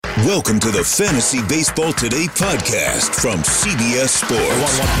Welcome to the Fantasy Baseball Today podcast from CBS Sports.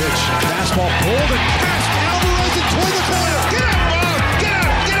 1-1 pitch, fastball pulled and passed. Alvarez and toward the corner. Get out, Get out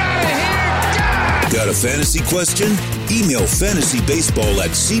of here! Get out! Got a fantasy question? Email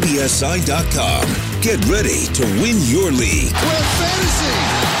fantasybaseball@cbsi.com. Get ready to win your league. Where fantasy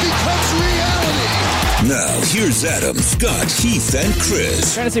becomes reality. Now, here's Adam, Scott, Heath, and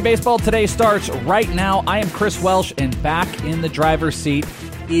Chris. Fantasy Baseball Today starts right now. I am Chris Welsh, and back in the driver's seat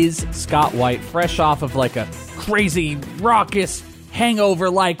is Scott White, fresh off of like a crazy, raucous,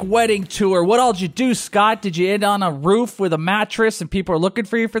 hangover-like wedding tour. What all did you do, Scott? Did you end on a roof with a mattress and people are looking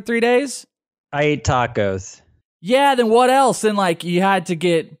for you for 3 days? I ate tacos. Yeah, then what else? Then, like, you had to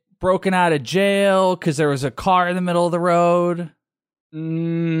get broken out of jail because there was a car in the middle of the road?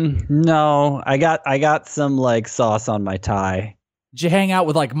 No, I got some like sauce on my tie. Did you hang out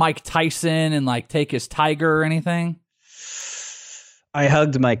with like Mike Tyson and like take his tiger or anything? I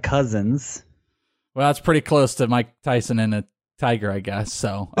hugged my cousins. Well, that's pretty close to Mike Tyson and a tiger, I guess.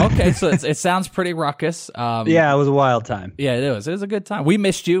 So, okay, so it sounds pretty ruckus. Yeah, it was a wild time. Yeah, it was. It was a good time. We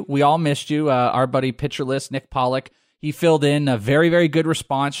missed you. We all missed you. Our buddy Pitcher List, Nick Pollock, he filled in a very, very good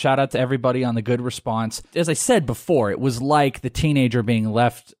response. Shout out to everybody on the good response. As I said before, it was like the teenager being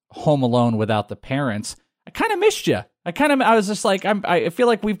left home alone without the parents. I kind of missed you. I was just like, I feel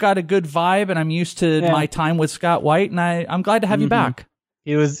like we've got a good vibe, and I'm used to my time with Scott White, and I'm glad to have you back.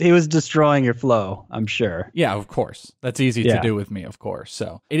 He was destroying your flow, I'm sure. Yeah, of course. That's easy to do with me, of course.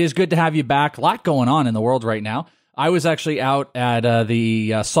 So it is good to have you back. A lot going on in the world right now. I was actually out at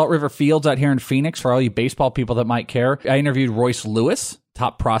the Salt River Fields out here in Phoenix for all you baseball people that might care. I interviewed Royce Lewis,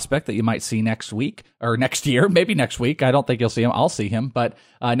 top prospect that you might see next week or next year, maybe next week. I don't think you'll see him. I'll see him. But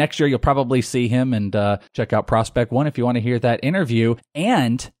next year, you'll probably see him, and check out Prospect One if you want to hear that interview.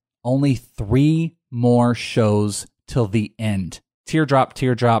 And only 3 more shows till the end. Teardrop,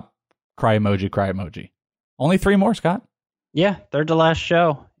 teardrop, cry emoji, cry emoji. Only 3 more, Scott. Yeah, third to last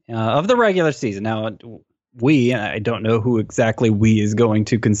show of the regular season. Now, I don't know who exactly we is going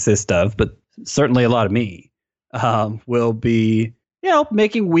to consist of, but certainly a lot of me, will be,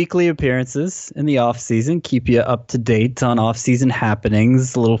 making weekly appearances in the off season, keep you up to date on off season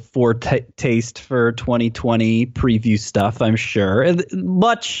happenings, a little foretaste for 2020 preview stuff, I'm sure.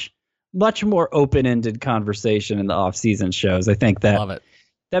 Much more open-ended conversation in the off season shows. I think that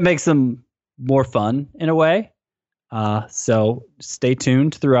makes them more fun in a way. So stay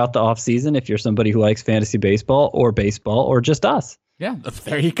tuned throughout the off season if you're somebody who likes fantasy baseball or just us. Yeah,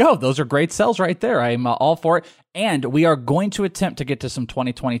 there you go. Those are great sells right there. I'm all for it. And we are going to attempt to get to some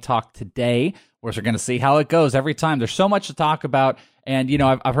 2020 talk today. We're going to see how it goes every time. There's so much to talk about. And,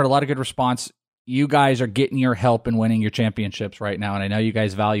 I've heard a lot of good response. You guys are getting your help in winning your championships right now, and I know you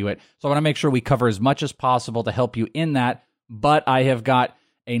guys value it. So I want to make sure we cover as much as possible to help you in that. But I have got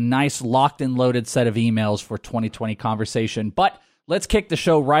a nice locked and loaded set of emails for 2020 conversation. But let's kick the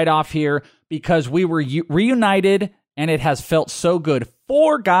show right off here because we were reunited, and it has felt so good.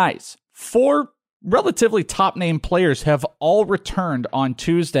 4 relatively top-name players have all returned on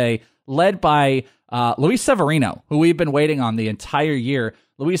Tuesday, led by Luis Severino, who we've been waiting on the entire year.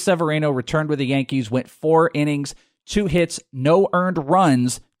 Luis Severino returned with the Yankees, went 4 innings, 2 hits, no earned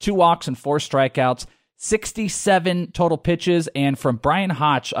runs, 2 walks, and 4 strikeouts, 67 total pitches. And from Brian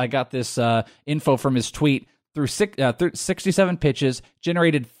Hotch, I got this info from his tweet. Through 67 pitches,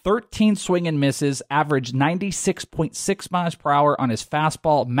 generated 13 swing and misses, averaged 96.6 miles per hour on his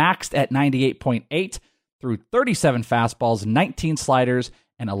fastball, maxed at 98.8, through 37 fastballs, 19 sliders,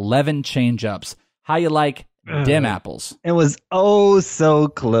 and 11 changeups. How you like them apples? It was so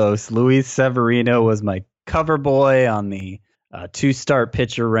close. Luis Severino was my cover boy on the 2-start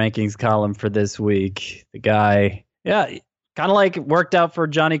pitcher rankings column for this week. The guy, kind of like worked out for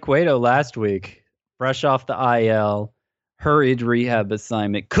Johnny Cueto last week. Fresh off the IL, hurried rehab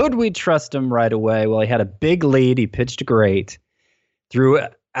assignment. Could we trust him right away? Well, he had a big lead. He pitched great. Threw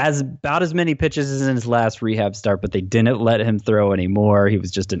about as many pitches as in his last rehab start, but they didn't let him throw anymore. He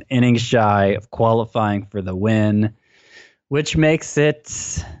was just an inning shy of qualifying for the win, which makes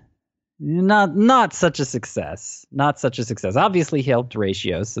it not such a success. Not such a success. Obviously, he helped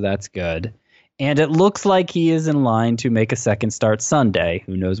ratios, so that's good. And it looks like he is in line to make a second start Sunday.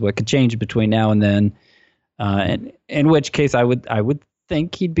 Who knows what could change between now and then? And in which case, I would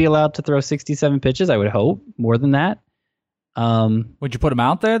think he'd be allowed to throw 67 pitches. I would hope more than that. Would you put him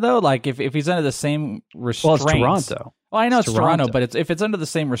out there though? Like if he's under the same restraints? Well, it's Toronto. Well, I know it's Toronto, but if it's under the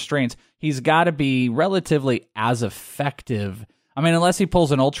same restraints, he's got to be relatively as effective. I mean, unless he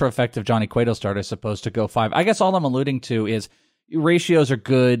pulls an ultra effective Johnny Cueto start, I suppose, to go 5. I guess all I'm alluding to is ratios are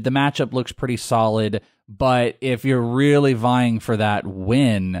good. The matchup looks pretty solid, But if you're really vying for that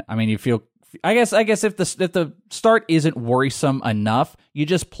win, I mean, you feel. I guess if the start isn't worrisome enough, you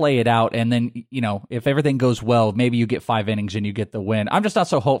just play it out, and then if everything goes well, maybe you get 5 innings and you get the win. I'm just not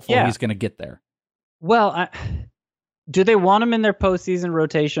so hopeful he's going to get there. Well, do they want him in their postseason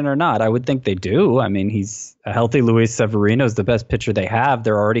rotation or not? I would think they do. I mean, he's a healthy Luis Severino is the best pitcher they have.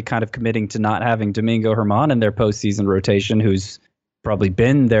 They're already kind of committing to not having Domingo Germán in their postseason rotation, who's probably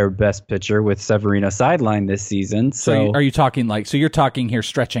been their best pitcher with Severino sidelined this season. So are you talking you're talking here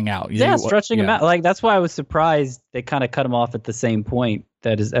stretching out? Stretching him out. Like, that's why I was surprised they kind of cut him off at the same point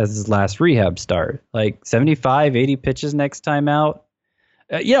as his last rehab start. Like 75, 80 pitches next time out.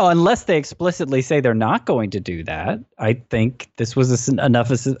 Unless they explicitly say they're not going to do that, I think this was enough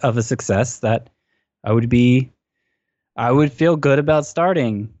of a success that I would feel good about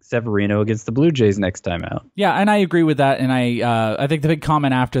starting Severino against the Blue Jays next time out. Yeah, and I agree with that. And I think the big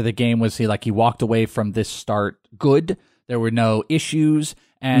comment after the game was he walked away from this start good. There were no issues,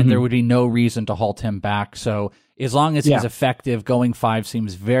 and there would be no reason to halt him back. So as long as he's effective, going 5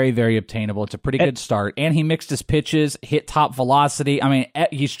 seems very, very obtainable. It's a pretty good start. And he mixed his pitches, hit top velocity. I mean,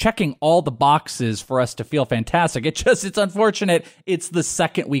 he's checking all the boxes for us to feel fantastic. It's unfortunate. It's the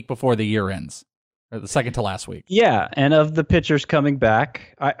second week before the year ends. Or the second to last week. Yeah, and of the pitchers coming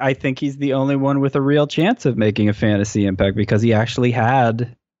back, I think he's the only one with a real chance of making a fantasy impact because he actually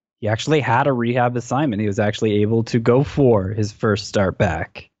had a rehab assignment. He was actually able to go for his first start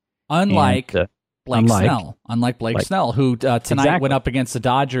back. Unlike Blake Snell, who tonight went up against the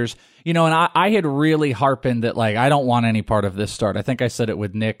Dodgers. And I had really harpened that I don't want any part of this start. I think I said it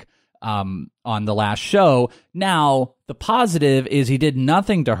with Nick on the last show. Now, the positive is he did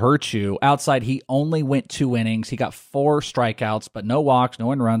nothing to hurt you. Outside, he only went 2 innings. He got 4 strikeouts, but no walks, no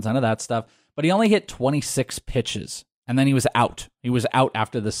earned runs, none of that stuff. But he only hit 26 pitches, and then he was out. He was out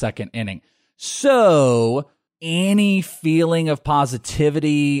after the second inning. So, any feeling of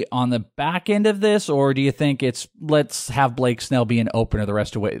positivity on the back end of this, or do you think it's let's have Blake Snell be an opener the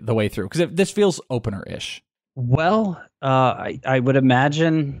rest of the way through? Because this feels opener-ish. Well, I would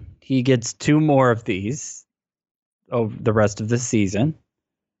imagine he gets 2 more of these over the rest of the season,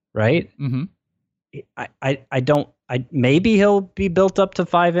 right? Mm-hmm. Maybe he'll be built up to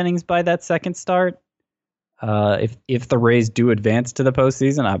 5 innings by that second start. If the Rays do advance to the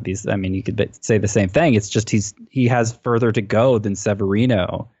postseason, obviously, I mean, you could say the same thing. It's just he has further to go than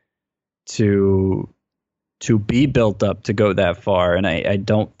Severino to be built up to go that far, and I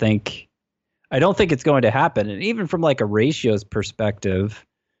don't think it's going to happen. And even from a ratios perspective,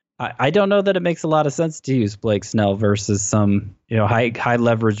 I don't know that it makes a lot of sense to use Blake Snell versus some high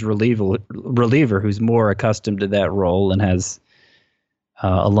leverage reliever who's more accustomed to that role and has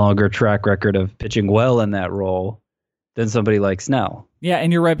a longer track record of pitching well in that role than somebody like Snell. Yeah,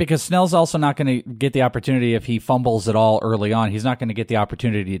 and you're right, because Snell's also not going to get the opportunity if he fumbles at all early on. He's not going to get the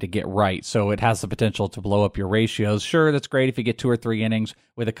opportunity to get right, so it has the potential to blow up your ratios. Sure, that's great if you get 2 or 3 innings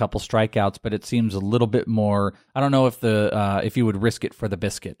with a couple strikeouts, but it seems a little bit more. I don't know if you would risk it for the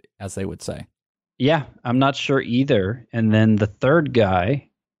biscuit, as they would say. Yeah, I'm not sure either. And then the third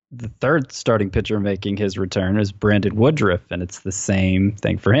starting pitcher making his return is Brandon Woodruff, and it's the same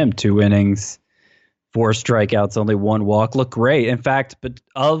thing for him. 2 innings. 4 strikeouts, only 1 walk. Look great. In fact, but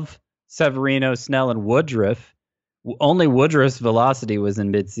of Severino, Snell, and Woodruff, only Woodruff's velocity was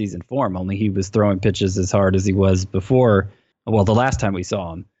in midseason form. Only he was throwing pitches as hard as he was before. Well, the last time we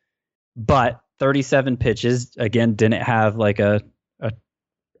saw him. But 37 pitches, again, didn't have an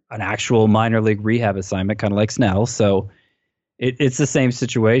actual minor league rehab assignment, kind of like Snell. So it's the same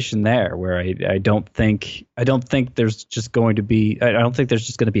situation there, where I don't think there's just going to be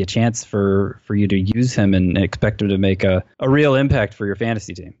a chance for you to use him and expect him to make a real impact for your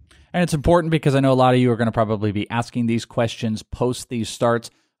fantasy team. And it's important because I know a lot of you are going to probably be asking these questions post these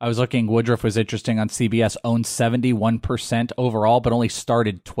starts. I was looking, Woodruff was interesting on CBS, owned 71% overall, but only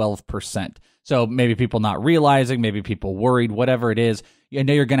started 12%. So maybe people not realizing, maybe people worried, whatever it is. I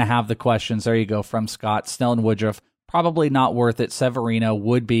know you're going to have the questions. There you go from Scott. Snell and Woodruff, probably not worth it. Severino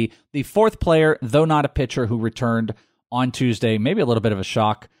would be the 4th player, though not a pitcher, who returned on Tuesday. Maybe a little bit of a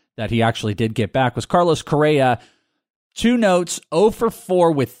shock that he actually did get back was Carlos Correa. 2 notes, 0 for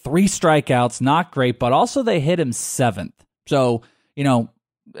 4 with 3 strikeouts. Not great, but also they hit him 7th. So,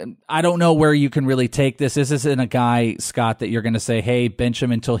 I don't know where you can really take this. This isn't a guy, Scott, that you're going to say, hey, bench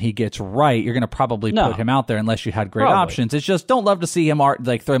him until he gets right. You're going to probably put him out there unless you had great options. It's just don't love to see him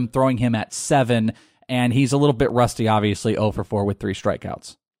throwing him at 7. And he's a little bit rusty, obviously, 0 for 4 with 3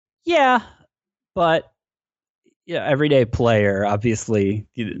 strikeouts. Yeah, but everyday player. Obviously,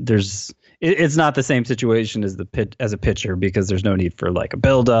 it's not the same situation as as a pitcher because there's no need for like a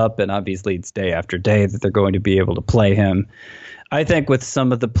buildup, and obviously it's day after day that they're going to be able to play him. I think with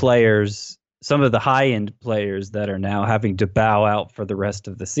some of the players, some of the high-end players that are now having to bow out for the rest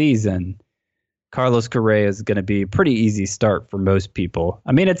of the season, Carlos Correa is going to be a pretty easy start for most people.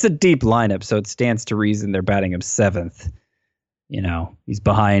 I mean, it's a deep lineup, so it stands to reason they're batting him seventh. He's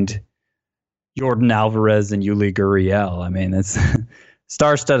behind Jordan Alvarez and Yuli Gurriel. I mean, it's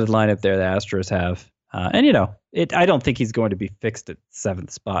star-studded lineup there the Astros have. I don't think he's going to be fixed at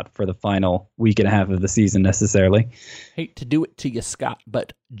seventh spot for the final week and a half of the season necessarily. Hate to do it to you, Scott,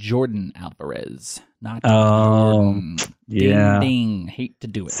 but Jordan Alvarez, not Jordan. Yeah. Ding, ding. Hate to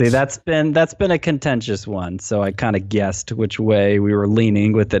do it. See, that's been a contentious one, so I kind of guessed which way we were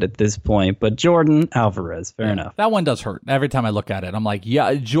leaning with it at this point. But Jordan Alvarez, fair enough. That one does hurt. Every time I look at it, I'm like,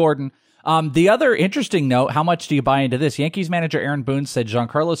 yeah, Jordan. The other interesting note, how much do you buy into this? Yankees manager Aaron Boone said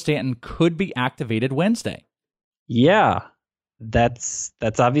Giancarlo Stanton could be activated Wednesday. Yeah, that's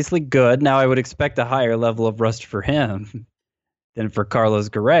obviously good. Now I would expect a higher level of rust for him than for Carlos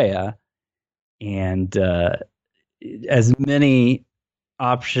Correa. And as many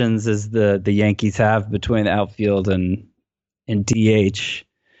options as the Yankees have between the outfield and DH.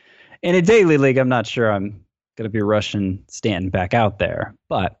 In a daily league, I'm not sure I'm going to be rushing Stanton back out there.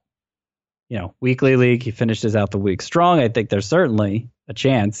 But, weekly league, he finishes out the week strong. I think there's certainly a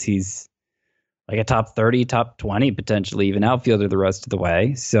chance he's like a top 30, top 20, potentially even outfielder the rest of the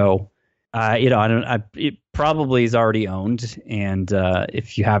way. So, it probably is already owned. And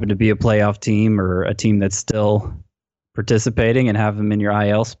if you happen to be a playoff team or a team that's still participating and have him in your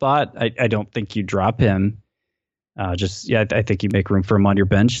IL spot, I don't think you drop him. I think you make room for him on your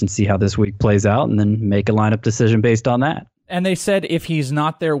bench and see how this week plays out and then make a lineup decision based on that. And they said if he's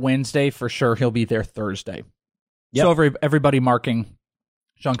not there Wednesday, for sure he'll be there Thursday. Yep. So everybody marking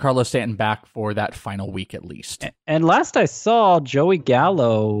Giancarlo Stanton back for that final week at least. And last I saw, Joey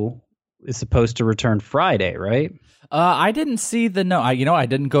Gallo is supposed to return Friday, right? I didn't see the note. I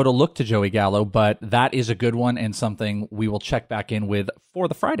didn't go to look to Joey Gallo, but that is a good one and something we will check back in with for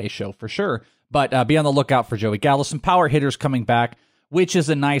the Friday show for sure. But be on the lookout for Joey Gallo. Some power hitters coming back, which is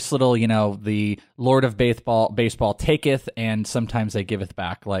a nice little, the Lord of baseball taketh, and sometimes they giveth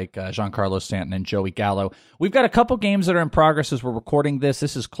back, like Giancarlo Stanton and Joey Gallo. We've got a couple games that are in progress as we're recording this.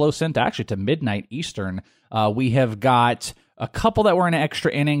 This is close in to midnight Eastern. We have got a couple that were in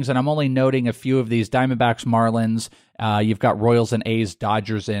extra innings, and I'm only noting a few of these. Diamondbacks, Marlins. You've got Royals and A's,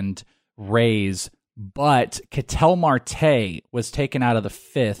 Dodgers and Rays. But Ketel Marte was taken out of the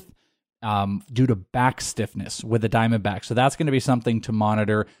fifth due to back stiffness with the Diamondbacks. So that's going to be something to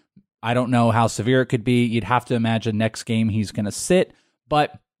monitor. I don't know how severe it could be. You'd have to imagine next game he's going to sit,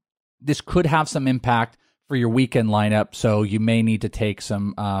 but this could have some impact for your weekend lineup. So you may need to take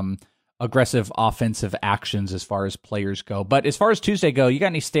some aggressive offensive actions as far as players go. But as far as Tuesday go, you got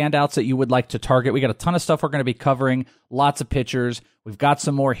any standouts that you would like to target? We got a ton of stuff we're going to be covering, lots of pitchers. We've got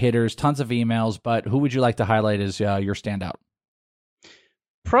some more hitters, tons of emails, but who would you like to highlight as your standout?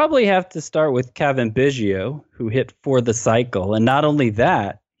 Probably have to start with Kevin Biggio, who hit for the cycle. And not only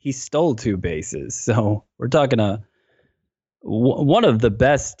that, he stole 2 bases. So we're talking one of the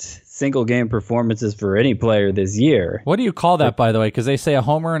best single game performances for any player this year. What do you call that, by the way? Because they say a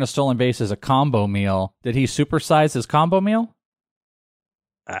homer and a stolen base is a combo meal. Did he supersize his combo meal?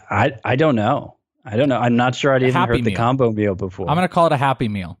 I don't know. I'm not sure I'd even heard the combo meal before. I'm going to call it a happy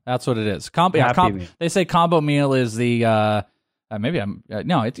meal. That's what it is. Meal. They say combo meal is the...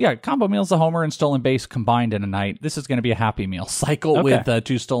 combo meal's the homer and stolen base combined in a night. This is going to be a happy meal cycle with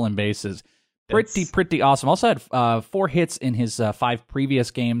 2 stolen bases. Pretty awesome. Also had 4 hits in his 5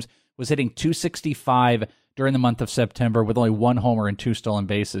 previous games. Was hitting .265 during the month of September with only 1 homer and 2 stolen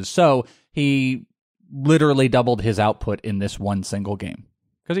bases. So he literally doubled his output in this one single game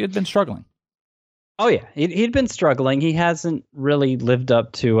because he had been struggling. Oh, yeah. He'd been struggling. He hasn't really lived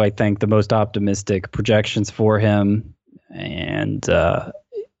up to, I think, the most optimistic projections for him. And, I'm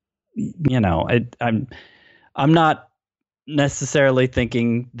not necessarily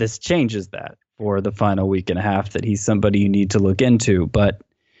thinking this changes that for the final week and a half, that he's somebody you need to look into. But,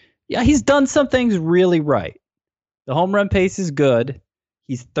 yeah, he's done some things really right. The home run pace is good.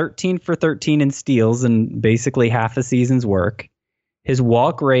 He's 13 for 13 in steals and basically half a season's work. His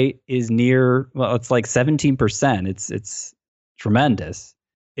walk rate is it's like 17%. It's tremendous.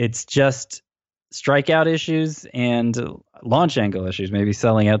 It's just strikeout issues and launch angle issues, maybe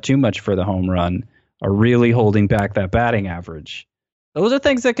selling out too much for the home run, are really holding back that batting average. Those are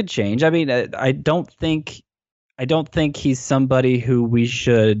things that could change. I mean, I don't think he's somebody who we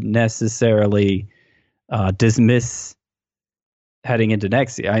should necessarily dismiss heading into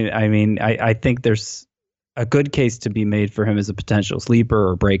next year. I think there's a good case to be made for him as a potential sleeper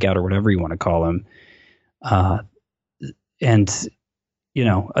or breakout or whatever you want to call him. And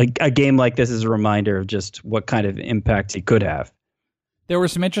a game like this is a reminder of just what kind of impact he could have. There were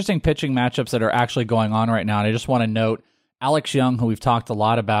some interesting pitching matchups that are actually going on right now, and I just want to note Alex Young, who we've talked a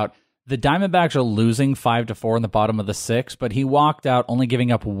lot about. The Diamondbacks are losing 5-4 in the bottom of the 6th, but he walked out only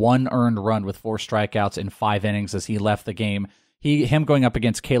giving up 1 earned run with 4 strikeouts in 5 innings as he left the game. Him going up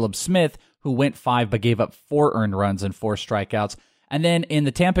against Caleb Smith, who went 5 but gave up 4 earned runs and 4 strikeouts. And then in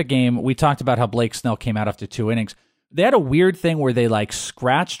the Tampa game, we talked about how Blake Snell came out after 2 innings. They had a weird thing where they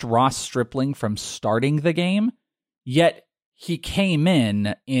scratched Ross Stripling from starting the game, yet he came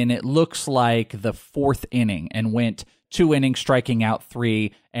in it looks like the 4th inning and went 2 innings, striking out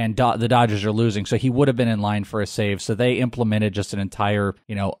 3, and the Dodgers are losing. So he would have been in line for a save. So they implemented just an entire,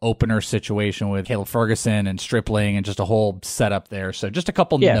 opener situation with Caleb Ferguson and Stripling and just a whole setup there. So just a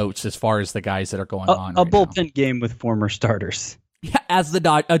couple notes as far as the guys that are going on. A bullpen game with former starters. Yeah, as a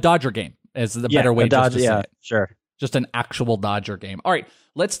Dodger game, as the better way to say it. Sure. Just an actual Dodger game. All right,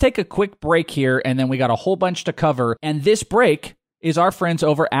 let's take a quick break here, and then we got a whole bunch to cover. And this break is our friends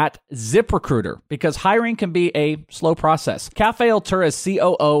over at ZipRecruiter, because hiring can be a slow process. Cafe Altura's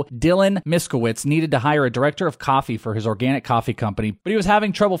COO, Dylan Miskowitz, needed to hire a director of coffee for his organic coffee company, but he was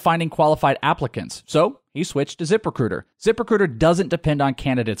having trouble finding qualified applicants. So he switched to ZipRecruiter. ZipRecruiter doesn't depend on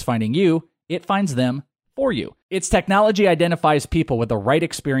candidates finding you, it finds them for you. Its technology identifies people with the right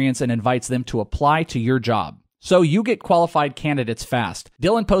experience and invites them to apply to your job, so you get qualified candidates fast.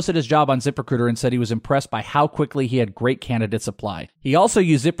 Dylan posted his job on ZipRecruiter and said he was impressed by how quickly he had great candidates apply. He also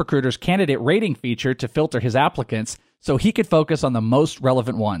used ZipRecruiter's candidate rating feature to filter his applicants so he could focus on the most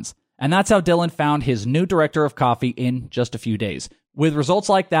relevant ones. And that's how Dylan found his new director of coffee in just a few days. With results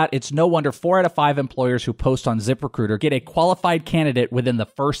like that, it's no wonder 4 out of 5 employers who post on ZipRecruiter get a qualified candidate within the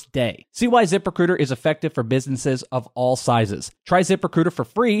first day. See why ZipRecruiter is effective for businesses of all sizes. Try ZipRecruiter for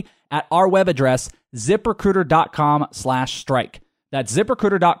free at our web address, ZipRecruiter.com/strike. That's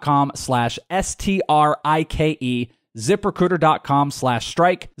ZipRecruiter.com/STRIKE,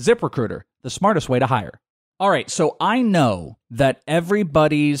 ZipRecruiter.com/strike. ZipRecruiter, the smartest way to hire. All right, so I know that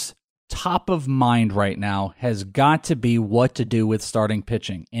everybody's top of mind right now has got to be what to do with starting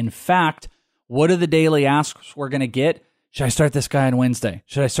pitching. In fact, what are the daily asks we're going to get? Should I start this guy on Wednesday?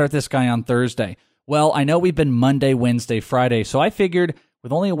 Should I start this guy on Thursday? Well, I know we've been Monday, Wednesday, Friday, so I figured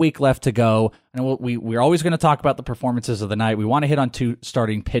with only a week left to go, and we're always going to talk about the performances of the night. We want to hit on 2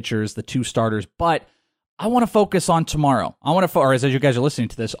 starting pitchers, the 2 starters, but I want to focus on tomorrow. Or as you guys are listening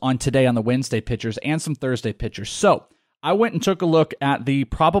to this, on today on the Wednesday pitchers and some Thursday pitchers. So I went and took a look at the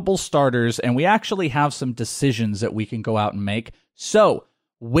probable starters, and we actually have some decisions that we can go out and make. So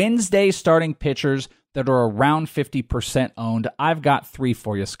Wednesday starting pitchers that are around 50% owned, I've got 3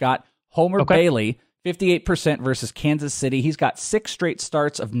 for you, Scott. Homer Bailey, 58% versus Kansas City. He's got 6 straight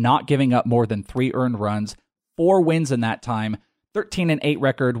starts of not giving up more than 3 earned runs, 4 wins in that time, 13-8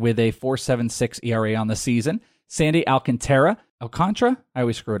 record with a 4.76 ERA on the season. Sandy Alcantara? I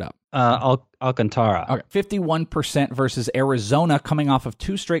always screw it up. Alcantara. Okay. 51% versus Arizona, coming off of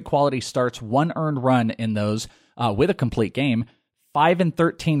 2 straight quality starts, 1 earned run in those with a complete game.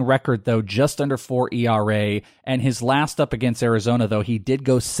 5-13 record, though, just under 4 ERA. And his last up against Arizona, though, he did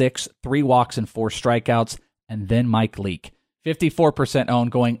go 6, 3 walks and 4 strikeouts. And then Mike Leake, 54%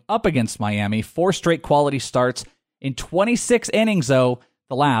 owned, going up against Miami, 4 straight quality starts. In 26 innings, though,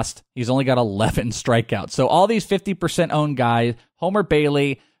 the last, he's only got 11 strikeouts. So all these 50% owned guys, Homer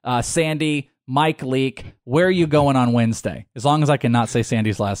Bailey, Sandy, Mike Leake, where are you going on Wednesday? As long as I cannot say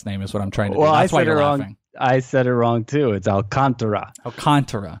Sandy's last name is what I'm trying to do. That's why you're laughing. I said it wrong, too. It's Alcantara.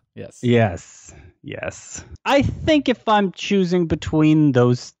 Alcantara, yes. Yes. I think if I'm choosing between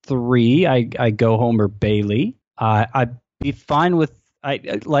those 3, I go Homer Bailey. I'd be fine with,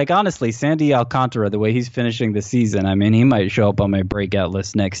 honestly, Sandy Alcantara, the way he's finishing the season, I mean, he might show up on my breakout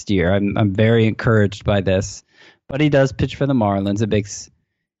list next year. I'm very encouraged by this. But he does pitch for the Marlins. It makes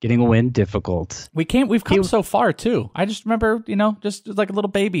getting a win difficult. We've come so far, too. I just remember, just like a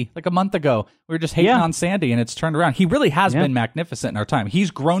little baby, like a month ago, we were just hating on Sandy, and it's turned around. He really has been magnificent in our time. He's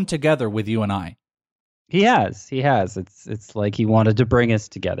grown together with you and I. He has. It's like he wanted to bring us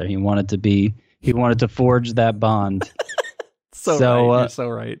together. He wanted to forge that bond. Right. You're so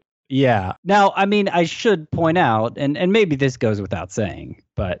right. Yeah. Now, I mean, I should point out, and maybe this goes without saying,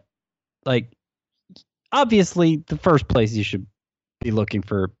 but obviously the first place you should be looking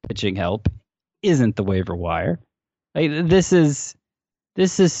for pitching help isn't the waiver wire. This is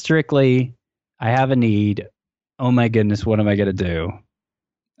strictly, I have a need. Oh my goodness, what am I going to do?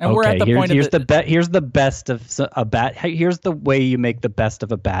 And we're at the point here's the best of a bad. Here's the way you make the best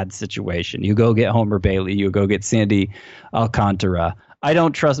of a bad situation. You go get Homer Bailey. You go get Sandy Alcantara. I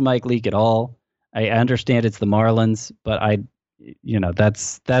don't trust Mike Leake at all. I understand it's the Marlins, but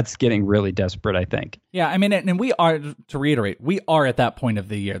that's getting really desperate, I think. Yeah, I mean, and we are, to reiterate, we are at that point of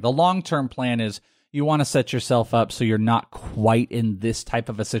the year. The long-term plan is you want to set yourself up so you're not quite in this type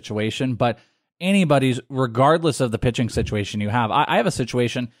of a situation, but anybody's, regardless of the pitching situation you have. I have a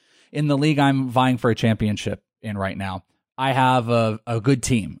situation in the league I'm vying for a championship in right now. I have a good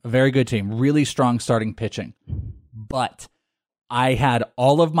team, a very good team, really strong starting pitching. But I had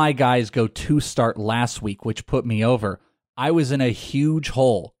all of my guys go 2-start last week, which put me over. I was in a huge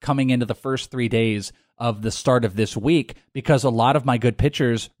hole coming into the first 3 days of the start of this week because a lot of my good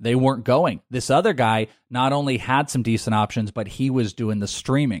pitchers, they weren't going. This other guy not only had some decent options, but he was doing the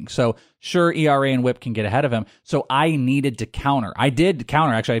streaming. So sure, ERA and WHIP can get ahead of him. So I needed to counter. I did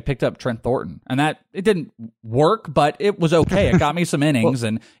counter. Actually, I picked up Trent Thornton, and it didn't work, but it was okay. It got me some innings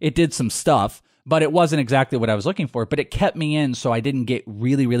and it did some stuff, but it wasn't exactly what I was looking for. But it kept me in, so I didn't get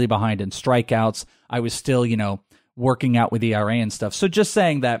really, really behind in strikeouts. I was still, working out with ERA and stuff. So just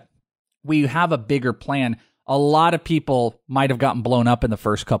saying that we have a bigger plan. A lot of people might have gotten blown up in the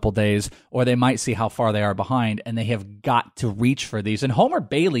first couple days, or they might see how far they are behind, and they have got to reach for these. And Homer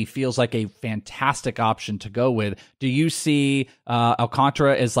Bailey feels like a fantastic option to go with. Do you see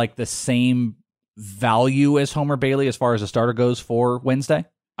Alcantara as like the same value as Homer Bailey as far as a starter goes for Wednesday?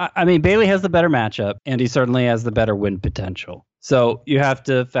 I mean, Bailey has the better matchup, and he certainly has the better win potential. So you have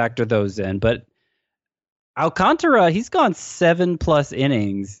to factor those in. But Alcantara, he's gone 7+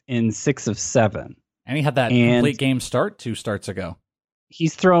 innings in 6 of 7. And he had that complete game start 2 starts ago.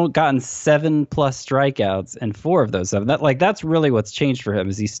 He's gotten 7+ strikeouts and 4 of those 7. That's really what's changed for him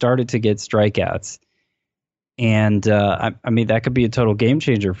is he started to get strikeouts. And I mean, that could be a total game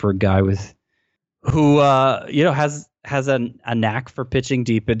changer for a guy who has a knack for pitching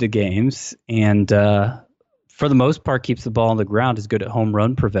deep into games, and for the most part keeps the ball on the ground, is good at home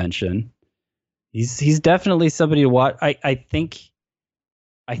run prevention. He's definitely somebody to watch. I think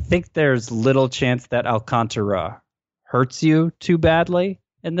there's little chance that Alcantara hurts you too badly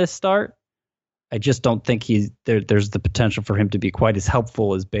in this start. I just don't think there's the potential for him to be quite as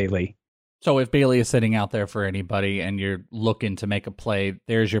helpful as Bailey. So if Bailey is sitting out there for anybody and you're looking to make a play,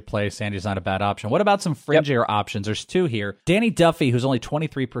 there's your play. Sandy's not a bad option. What about some fringier options? There's 2 here. Danny Duffy, who's only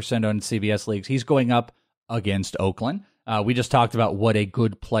 23% owned in CBS leagues, he's going up against Oakland. We just talked about what a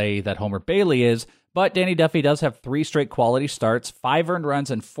good play that Homer Bailey is, but Danny Duffy does have 3 straight quality starts, 5 earned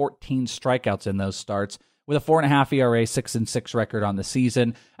runs, and 14 strikeouts in those starts, with a 4.5 ERA, 6-6 record on the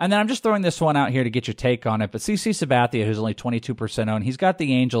season. And then I'm just throwing this one out here to get your take on it, but CC Sabathia, who's only 22% owned, he's got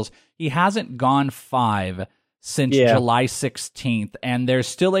the Angels. He hasn't gone 5 since July 16th, and there's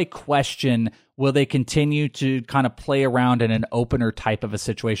still a question, will they continue to kind of play around in an opener type of a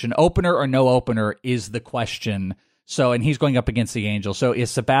situation? Opener or no opener is the question. So, and he's going up against the Angels. So is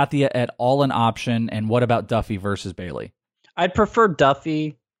Sabathia at all an option? And what about Duffy versus Bailey? I'd prefer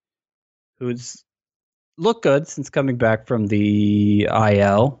Duffy, who's looked good since coming back from the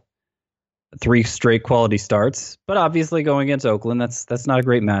IL. 3 straight quality starts, but obviously going against Oakland, that's not a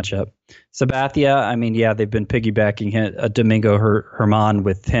great matchup. Sabathia, I mean, yeah, they've been piggybacking Domingo Germán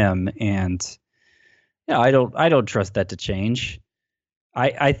with him, and I don't trust that to change.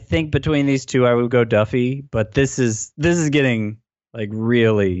 I think between these 2, I would go Duffy, but this is getting like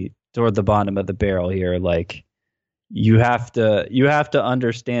really toward the bottom of the barrel here. Like you have to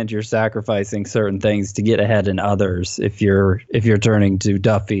understand you're sacrificing certain things to get ahead in others if you're turning to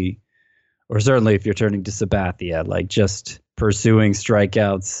Duffy, or certainly if you're turning to Sabathia, like just pursuing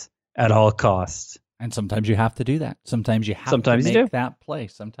strikeouts at all costs. And sometimes you have to do that. Sometimes you have to make that play.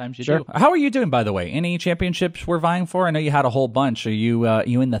 Sometimes you do. How are you doing, by the way? Any championships we're vying for? I know you had a whole bunch. Are you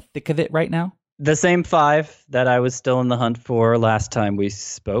in the thick of it right now? The same 5 that I was still in the hunt for last time we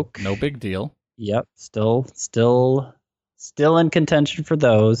spoke. No big deal. Yep. Still in contention for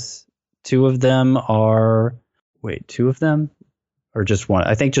those. 2 of them are... Wait, 2 of them? Or just 1?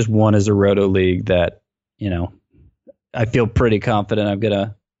 I think just 1 is a Roto League that, I feel pretty confident I'm going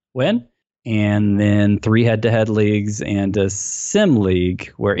to win. And then 3 head-to-head leagues and a sim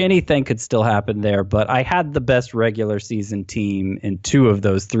league where anything could still happen there. But I had the best regular season team in 2 of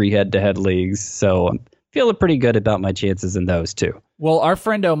those 3 head-to-head leagues. So I'm feeling pretty good about my chances in those 2. Well, our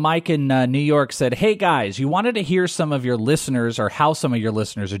friendo Mike in New York said, hey, guys, you wanted to hear some of your listeners or how some of your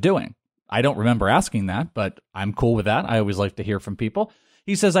listeners are doing. I don't remember asking that, but I'm cool with that. I always like to hear from people.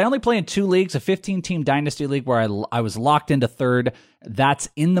 He says, I only play in 2 leagues, a 15-team dynasty league where I was locked into third. That's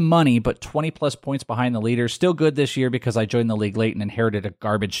in the money, but 20-plus points behind the leader. Still good this year because I joined the league late and inherited a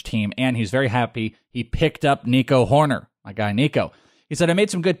garbage team. And he's very happy he picked up Nico Horner, my guy Nico. He said, I made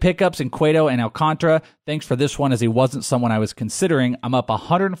some good pickups in Cueto and Alcantara. Thanks for this one, as he wasn't someone I was considering. I'm up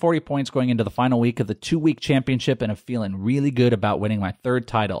 140 points going into the final week of the 2-week championship, and I'm feeling really good about winning my 3rd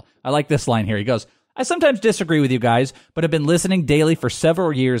title. I like this line here. He goes, I sometimes disagree with you guys, but have been listening daily for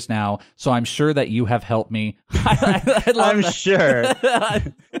several years now, so I'm sure that you have helped me. I'm sure.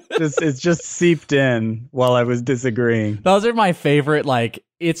 It's just seeped in while I was disagreeing. Those are my favorite, like,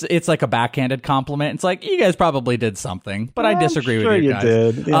 it's like a backhanded compliment. It's like, you guys probably did something, but I disagree with you guys.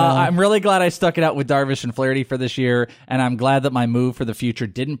 Did. Yeah. I'm really glad I stuck it out with Darvish and Flaherty for this year, and I'm glad that my move for the future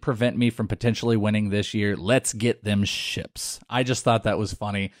didn't prevent me from potentially winning this year. Let's get them ships. I just thought that was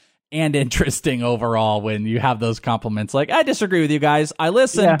funny and interesting overall when you have those compliments. Like, I disagree with you guys. I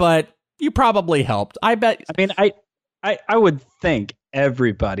listened, but you probably helped. I bet. I mean, I would think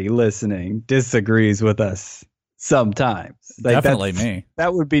everybody listening disagrees with us sometimes. Like, definitely me.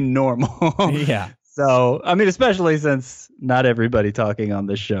 That would be normal. Yeah. So, I mean, especially since not everybody talking on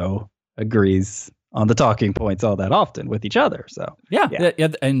the show agrees on the talking points all that often with each other. So, yeah,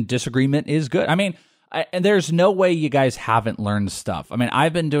 and disagreement is good. I mean, and there's no way you guys haven't learned stuff. I mean,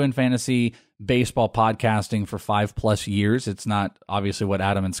 I've been doing fantasy baseball podcasting for 5+ years. It's not obviously what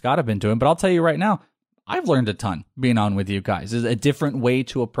Adam and Scott have been doing, but I'll tell you right now, I've learned a ton being on with you guys. There's a different way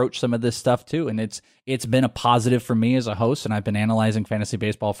to approach some of this stuff too, and it's been a positive for me as a host, and I've been analyzing fantasy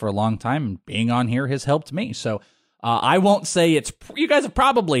baseball for a long time, and being on here has helped me. So I won't say you guys have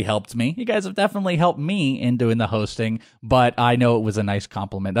probably helped me. You guys have definitely helped me in doing the hosting, but I know it was a nice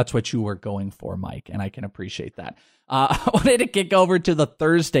compliment. That's what you were going for, Mike, and I can appreciate that. I wanted to kick over to the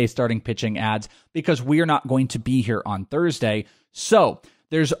Thursday starting pitching ads because we are not going to be here on Thursday. So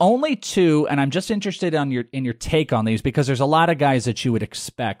there's only 2, and I'm just interested in your take on these because there's a lot of guys that you would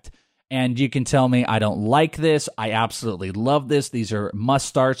expect, and you can tell me I don't like this, I absolutely love this. These are must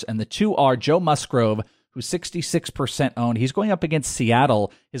starts, and the 2 are Joe Musgrove, who's 66% owned. He's going up against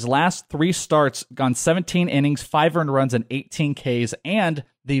Seattle. His last 3 starts, gone 17 innings, 5 earned runs, and 18 Ks, and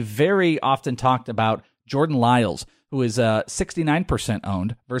the very often talked about Jordan Lyles, who is 69%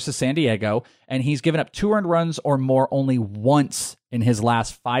 owned versus San Diego, and he's given up 2 earned runs or more only once in his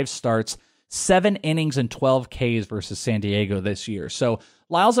last 5 starts, 7 innings and 12 Ks versus San Diego this year. So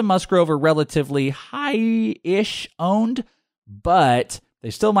Lyles and Musgrove are relatively high-ish owned, but they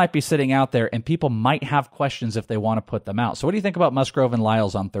still might be sitting out there, and people might have questions if they want to put them out. So what do you think about Musgrove and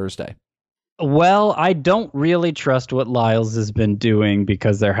Lyles on Thursday? Well, I don't really trust what Lyles has been doing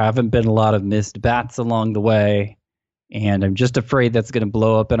because there haven't been a lot of missed bats along the way. And I'm just afraid that's going to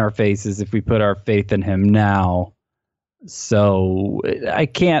blow up in our faces if we put our faith in him now. So I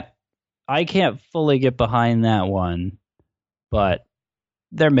can't fully get behind that one. But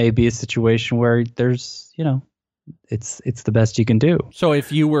there may be a situation where there's, it's the best you can do. So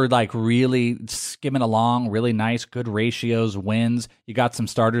if you were like really skimming along, really nice, good ratios, wins, you got some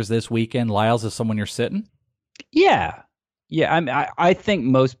starters this weekend, Lyles is someone you're sitting? Yeah. Yeah, I think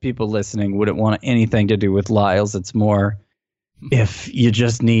most people listening wouldn't want anything to do with Lyles. It's more if you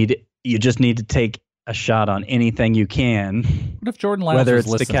just need to take a shot on anything you can. What if Jordan Lyles whether was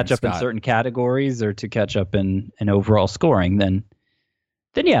it's listening, to catch up Scott? in certain categories or to catch up in overall scoring, then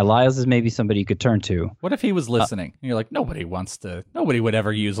yeah, Lyles is maybe somebody you could turn to. What if he was listening? And you're like, nobody would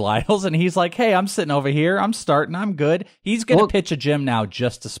ever use Lyles, and he's like, hey, I'm sitting over here, I'm starting, I'm good. He's gonna pitch a gym now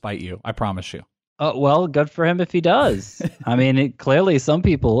just to spite you. I promise you. Well, good for him if he does. I mean, clearly some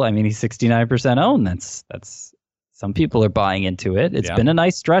people, he's 69% owned. That's some people are buying into it. It's been a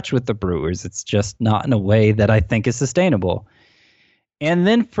nice stretch with the Brewers. It's just not in a way that I think is sustainable. And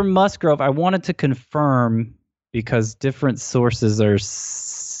then for Musgrove, I wanted to confirm because different sources are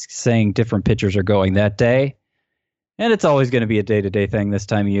saying different pitchers are going that day. And it's always going to be a day-to-day thing this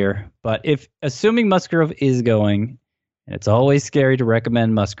time of year. But assuming Musgrove is going, and it's always scary to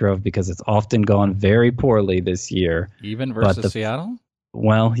recommend Musgrove because it's often gone very poorly this year. Even versus Seattle?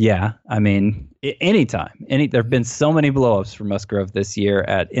 Well, yeah. Anytime. There have been so many blowups for Musgrove this year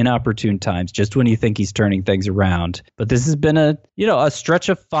at inopportune times, just when you think he's turning things around. But this has been a stretch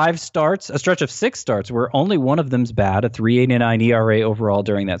of 6 starts where only one of them's bad, a 3.89 ERA overall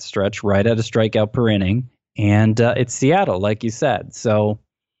during that stretch, right at a strikeout per inning. And it's Seattle, like you said. So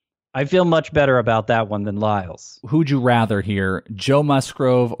I feel much better about that one than Lyles. Who'd you rather hear, Joe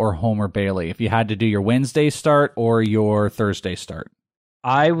Musgrove or Homer Bailey, if you had to do your Wednesday start or your Thursday start?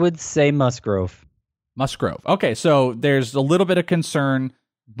 I would say Musgrove. Musgrove. Okay, so there's a little bit of concern,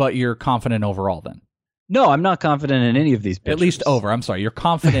 but you're confident overall then? No, I'm not confident in any of these pitchers. At least over. I'm sorry. You're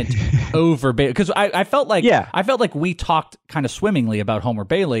confident over Bailey. Because I felt like I felt like we talked kind of swimmingly about Homer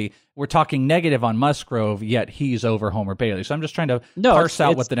Bailey. We're talking negative on Musgrove, yet he's over Homer Bailey. So I'm just trying to parse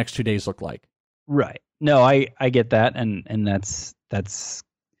out what the next 2 days look like. Right. No, I get that, and that's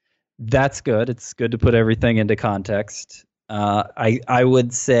good. It's good to put everything into context. I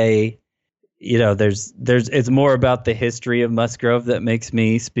would say, it's more about the history of Musgrove that makes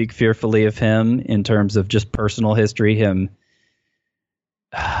me speak fearfully of him in terms of just personal history.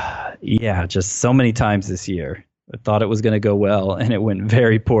 Just so many times this year. I thought it was going to go well, and it went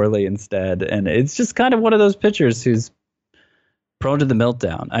very poorly instead. And it's just kind of one of those pitchers who's prone to the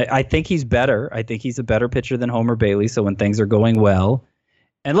meltdown. I think he's better. I think he's a better pitcher than Homer Bailey. So when things are going well,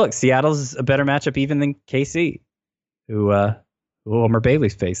 and look, Seattle's a better matchup even than KC, who Homer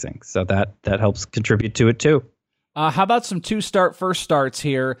Bailey's facing. So that helps contribute to it too. How about some 2-start first starts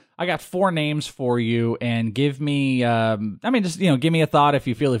here? I got 4 names for you, and give me, give me a thought if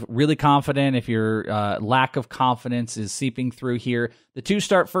you feel really confident, if your lack of confidence is seeping through here. The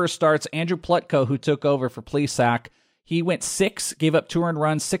 2-start first starts, Andrew Plutko, who took over for Plesac. He went 6, gave up 2 earned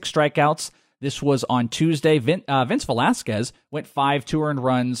runs, 6 strikeouts. This was on Tuesday. Vince Velasquez went 5 2 earned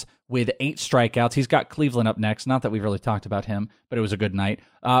runs with 8 strikeouts. He's got Cleveland up next. Not that we've really talked about him, but it was a good night.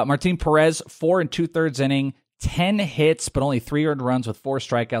 Martin Perez, 4 2/3 inning, 10 hits, but only 3 earned runs with 4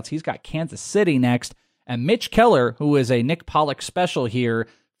 strikeouts. He's got Kansas City next. And Mitch Keller, who is a Nick Pollock special here,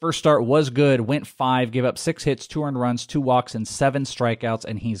 first start was good, went 5, gave up 6 hits, 2 earned runs, 2 walks, and 7 strikeouts.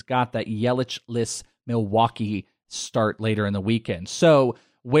 And he's got that Yelich-less Milwaukee start later in the weekend. So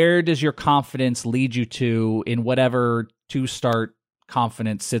where does your confidence lead you to in whatever 2-start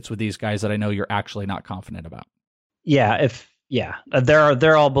confidence sits with these guys that I know you're actually not confident about?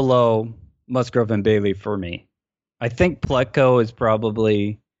 They're all below Musgrove and Bailey for me. I think Plutko is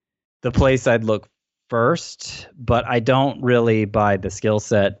probably the place I'd look first, but I don't really buy the skill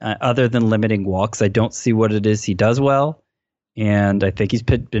set other than limiting walks. I don't see what it is he does well, and I think he's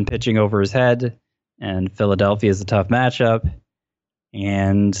been pitching over his head, and Philadelphia is a tough matchup.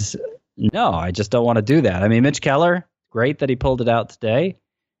 And no, I just don't want to do that. I mean, Mitch Keller, great that he pulled it out today.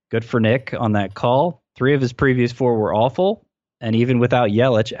 Good for Nick on that call. 3 of his previous 4 were awful. And even without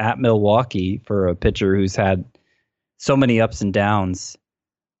Yelich at Milwaukee, for a pitcher who's had so many ups and downs,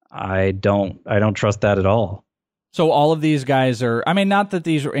 I don't trust that at all. So all of these guys are, I mean, not that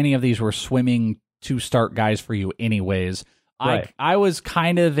any of these were swimming 2-start guys for you anyways. Right. I was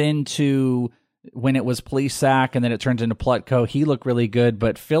kind of into when it was Plesac and then it turned into Plutko. He looked really good,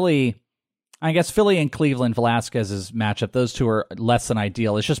 but Philly and Cleveland, Velasquez's matchup, those 2 are less than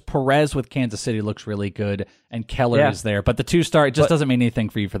ideal. It's just Perez with Kansas City looks really good, and Keller is there. But the 2-start just doesn't mean anything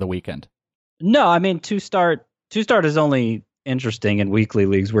for you for the weekend. No, I mean, 2-start is only interesting in weekly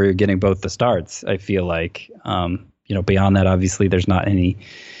leagues where you're getting both the starts, I feel like. Beyond that, obviously, there's not any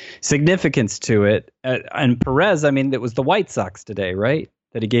significance to it. And Perez, I mean, it was the White Sox today, right?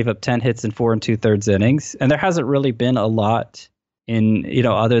 That he gave up 10 hits in 4 2/3 innings. And there hasn't really been a lot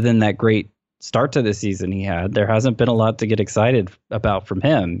other than that great start to the season he had, there hasn't been a lot to get excited about from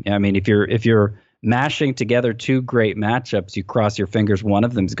him. I mean, if you're mashing together 2 great matchups, you cross your fingers one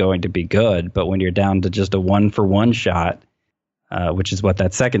of them's going to be good. But when you're down to just a 1-for-1 shot, which is what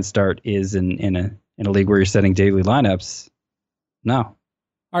that second start is in a league where you're setting daily lineups, no.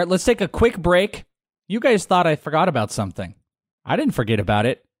 All right, let's take a quick break. You guys thought I forgot about something. I didn't forget about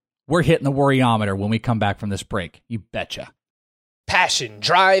it. We're hitting the worryometer when we come back from this break. You betcha. Passion,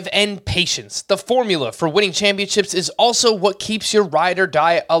 drive, and patience. The formula for winning championships is also what keeps your ride or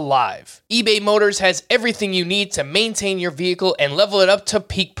die alive. eBay Motors has everything you need to maintain your vehicle and level it up to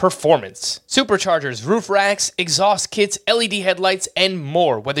peak performance. Superchargers, roof racks, exhaust kits, LED headlights, and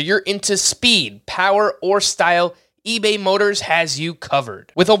more. Whether you're into speed, power, or style, eBay Motors has you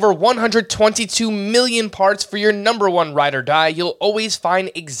covered. With over 122 million parts for your number 1 ride or die, you'll always find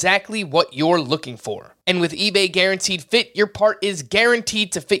exactly what you're looking for. And with eBay Guaranteed Fit, your part is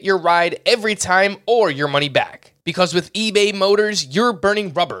guaranteed to fit your ride every time or your money back. Because with eBay Motors, you're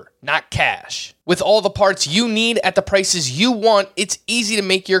burning rubber, not cash. With all the parts you need at the prices you want, it's easy to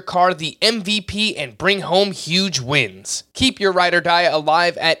make your car the MVP and bring home huge wins. Keep your ride or die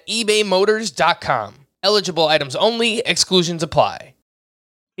alive at ebaymotors.com. Eligible items only. Exclusions apply.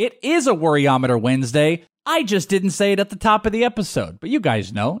 It is a Worryometer Wednesday. I just didn't say it at the top of the episode, but you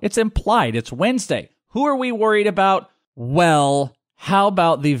guys know. It's implied. It's Wednesday. Who are we worried about? Well, how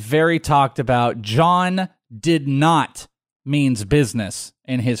about the very talked about John did not means business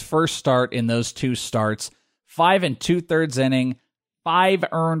in his first start in those 2 starts. 5 2/3 inning, 5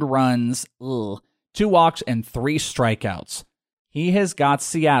 earned runs, 2 walks, and 3 strikeouts. He has got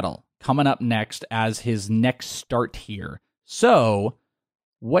Seattle, coming up next as his next start here. So,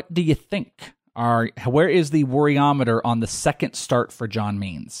 what do you think? Where is the worryometer on the second start for John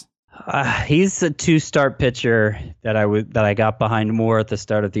Means? He's a 2-start pitcher that I got behind more at the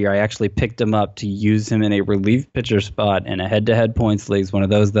start of the year. I actually picked him up to use him in a relief pitcher spot in a head-to-head points league, one of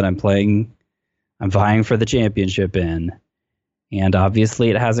those that I'm vying for the championship in. And obviously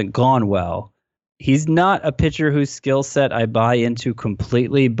it hasn't gone well. He's not a pitcher whose skill set I buy into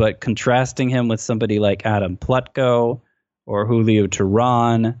completely, but contrasting him with somebody like Adam Plutko or Julio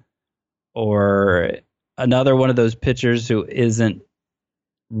Teheran or another one of those pitchers who isn't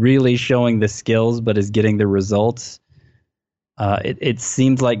really showing the skills but is getting the results, it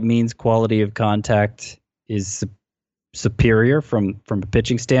seems like Means' quality of contact is superior from a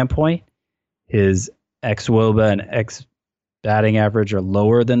pitching standpoint. His xwOBA and x batting average are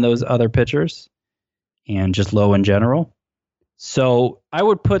lower than those other pitchers, and just low in general. So I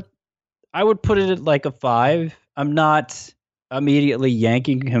would put it at like a 5. I'm not immediately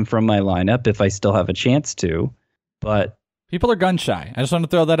yanking him from my lineup if I still have a chance to, but people are gun shy. I just want to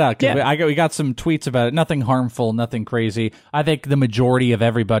throw that out because we got some tweets about it. Nothing harmful, nothing crazy. I think the majority of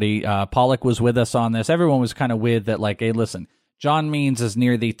everybody, Pollock was with us on this. Everyone was kind of with that. Like, hey, listen, John Means is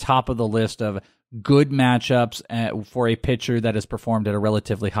near the top of the list of good matchups for a pitcher that has performed at a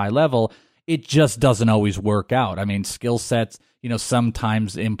relatively high level. It just doesn't always work out. I mean, skill sets,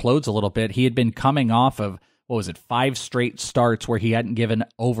 sometimes implodes a little bit. He had been coming off of, 5 straight starts where he hadn't given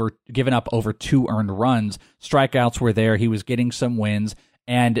up over 2 earned runs. Strikeouts were there. He was getting some wins,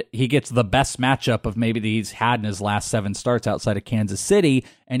 and he gets the best matchup of maybe that he's had in his last 7 starts outside of Kansas City,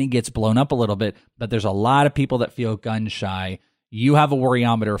 and he gets blown up a little bit. But there's a lot of people that feel gun shy. You have a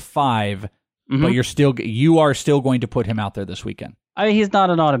worryometer 5, but you are still going to put him out there this weekend. I mean, he's not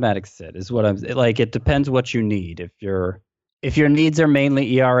an automatic sit, is what I'm like. It depends what you need. If your needs are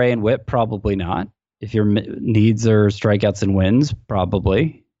mainly ERA and WHIP, probably not. If your needs are strikeouts and wins,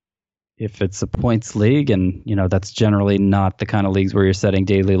 probably. If it's a points league, and that's generally not the kind of leagues where you're setting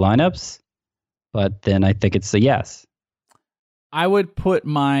daily lineups, but then I think it's a yes. I would put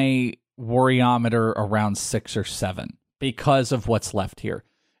my worryometer around 6 or 7 because of what's left here,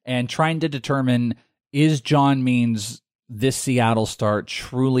 and trying to determine, is John Means this Seattle start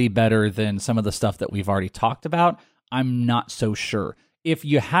truly better than some of the stuff that we've already talked about? I'm not so sure. If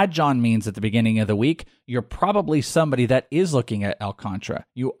you had John Means at the beginning of the week, you're probably somebody that is looking at Alcantara.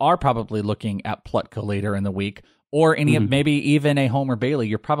 You are probably looking at Plutko later in the week, or maybe even a Homer Bailey.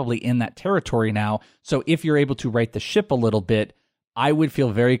 You're probably in that territory now. So if you're able to right the ship a little bit, I would feel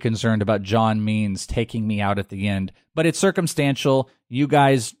very concerned about John Means taking me out at the end. But it's circumstantial. You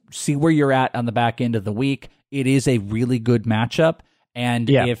guys see where you're at on the back end of the week. It is a really good matchup. And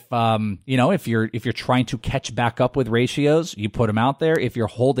if you're trying to catch back up with ratios, you put him out there. If you're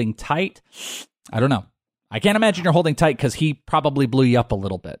holding tight, I don't know. I can't imagine you're holding tight because he probably blew you up a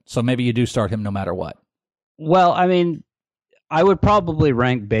little bit. So maybe you do start him no matter what. Well, I mean, I would probably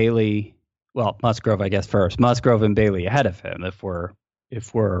rank Bailey, Musgrove, I guess, first. Musgrove and Bailey ahead of him if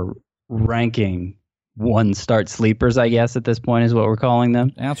we're ranking 1-start sleepers, I guess, at this point is what we're calling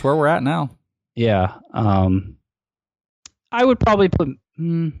them. Yeah, that's where we're at now. Yeah. I would probably put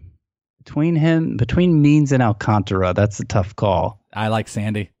between Means and Alcantara. That's a tough call. I like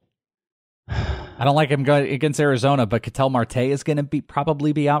Sandy. I don't like him going against Arizona, but Ketel Marte is going to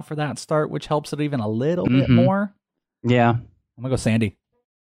probably be out for that start, which helps it even a little bit more. Yeah. I'm going to go Sandy.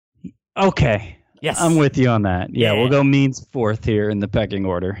 Okay. Yes. I'm with you on that. Yeah, we'll go Means 4th here in the pecking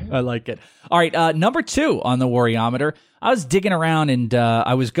order. I like it. All right, number 2 on the worryometer. I was digging around and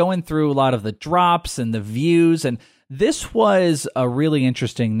I was going through a lot of the drops and the views, and this was a really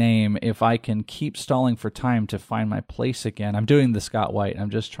interesting name. If I can keep stalling for time to find my place again. I'm doing the Scott White. I'm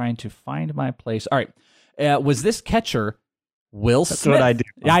just trying to find my place. All right. Was this catcher Will Smith? That's what I do.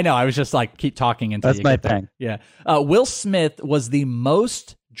 Yeah, I know. I was just like, keep talking until you get there. That's my thing. Yeah. Will Smith was the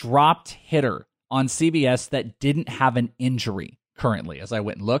most dropped hitter on CBS that didn't have an injury currently, as I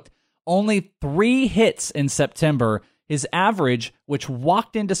went and looked. Only 3 hits in September. His average, which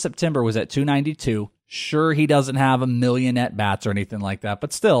walked into September, was at 292. Sure, he doesn't have a million at-bats or anything like that,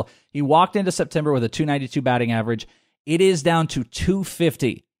 but still, he walked into September with a 292 batting average. It is down to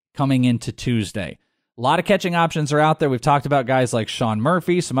 250 coming into Tuesday. A lot of catching options are out there. We've talked about guys like Sean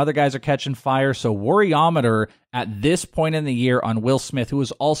Murphy. Some other guys are catching fire. So worryometer at this point in the year on Will Smith, who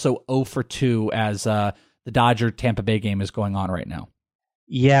is also 0 for 2 as the Dodger-Tampa Bay game is going on right now.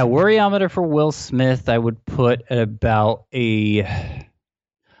 Yeah, worryometer for Will Smith, I would put at about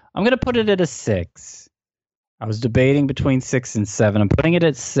I'm going to put it at a 6. I was debating between 6 and 7. I'm putting it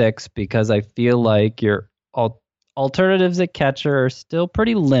at 6 because I feel like your alternatives at catcher are still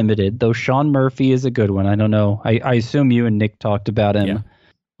pretty limited, though Sean Murphy is a good one. I don't know. I assume you and Nick talked about him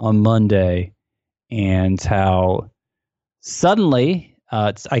on Monday and how suddenly,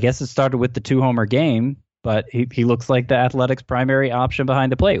 I guess it started with the 2-homer game, but he looks like the Athletics' primary option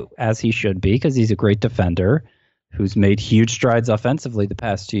behind the plate, as he should be, because he's a great defender who's made huge strides offensively the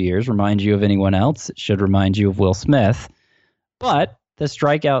past 2 years. Remind you of anyone else? It should remind you of Will Smith. But the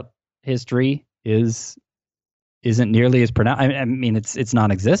strikeout history isn't nearly as pronounced. I mean, it's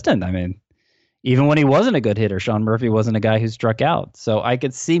non-existent. I mean, even when he wasn't a good hitter, Sean Murphy wasn't a guy who struck out. So I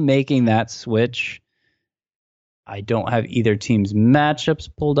could see making that switch. I don't have either team's matchups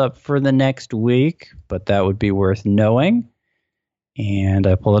pulled up for the next week, but that would be worth knowing. And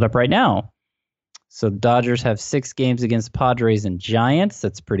I pull it up right now. So the Dodgers have 6 games against Padres and Giants.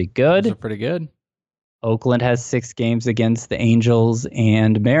 That's pretty good. Those are pretty good. Oakland has 6 games against the Angels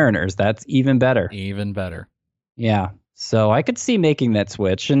and Mariners. That's even better. Even better. Yeah. So I could see making that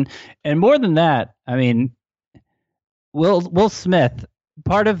switch. And more than that, I mean, Will Smith,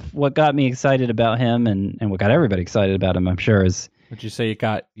 part of what got me excited about him and what got everybody excited about him, I'm sure, is... Would you say it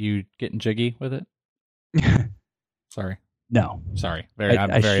got you getting jiggy with it? Sorry. No. Sorry.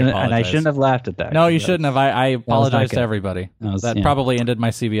 I shouldn't have laughed at that. No, you shouldn't have. I apologize to everybody. That yeah. probably ended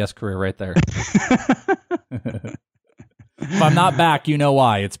my CBS career right there. If I'm not back, you know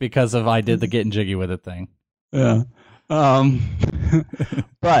why. It's because of I did the getting jiggy with it thing. Yeah. But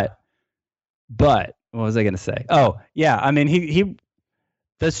what was I going to say? Oh, yeah. I mean,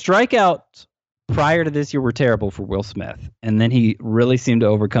 the strikeouts prior to this year were terrible for Will Smith, and then he really seemed to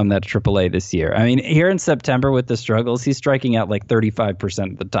overcome that AAA this year. I mean, here in September with the struggles, he's striking out like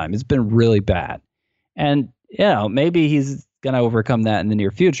 35% of the time. It's been really bad, and maybe he's going to overcome that in the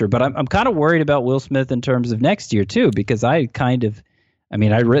near future. But I'm kind of worried about Will Smith in terms of next year too, because I'd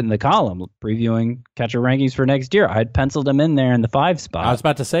written the column previewing catcher rankings for next year. I'd penciled him in there in the 5 spot. I was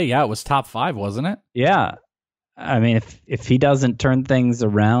about to say, it was top 5, wasn't it? Yeah. I mean, if he doesn't turn things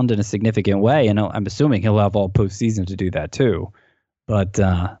around in a significant way, and I'm assuming he'll have all postseason to do that too. But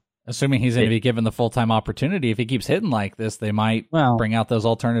assuming he's going to be given the full-time opportunity, if he keeps hitting like this, they might bring out those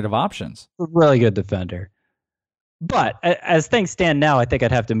alternative options. A really good defender. But as things stand now, I think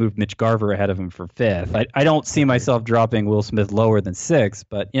I'd have to move Mitch Garver ahead of him for 5th. I don't see myself dropping Will Smith lower than 6th,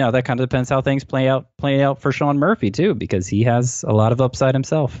 but that kind of depends how things play out for Sean Murphy too, because he has a lot of upside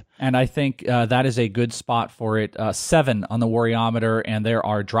himself. And I think that is a good spot for it. 7 on the Worryometer, and there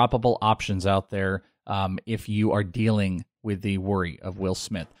are droppable options out there if you are dealing with the worry of Will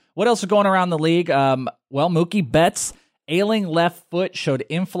Smith. What else is going around the league? Mookie Betts, ailing left foot, showed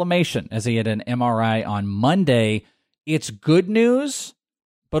inflammation as he had an MRI on Monday. It's good news,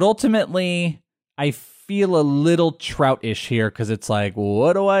 but ultimately I feel a little Trout-ish here because it's like,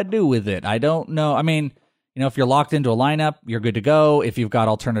 what do I do with it? I don't know. I mean, if you're locked into a lineup, you're good to go. If you've got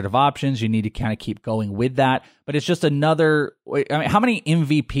alternative options, you need to kind of keep going with that. But it's just another. I mean, how many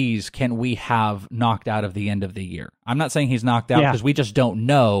MVPs can we have knocked out of the end of the year? I'm not saying he's knocked out because we just don't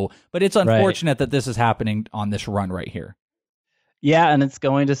know, but it's unfortunate that this is happening on this run right here. Yeah, and it's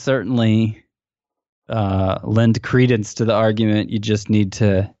going to certainly lend credence to the argument you need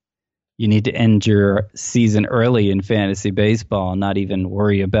to end your season early in fantasy baseball and not even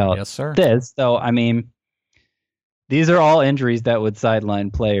worry about this. So, I mean, these are all injuries that would sideline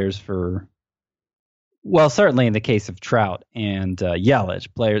players for, certainly in the case of Trout and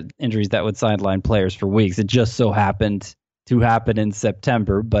Yelich, injuries that would sideline players for weeks. It just so happened to happen in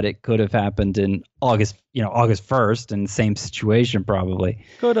September, but it could have happened in August 1st, and same situation probably.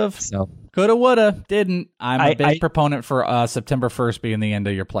 Could have. So, coulda, woulda, didn't. I'm a big proponent for September 1st being the end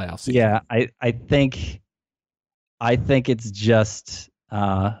of your playoff season. Yeah, I think it's just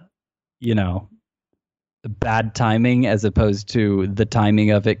bad timing as opposed to the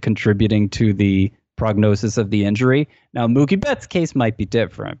timing of it contributing to the prognosis of the injury. Now, Mookie Betts' case might be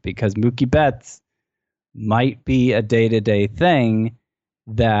different because Mookie Betts might be a day-to-day thing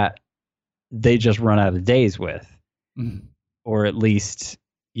that they just run out of days with. Mm. Or at least,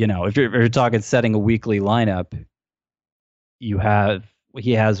 if you're talking setting a weekly lineup,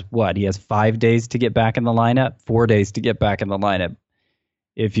 he has 5 days to get back in the lineup, 4 days to get back in the lineup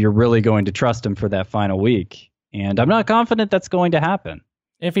if you're really going to trust him for that final week. And I'm not confident that's going to happen.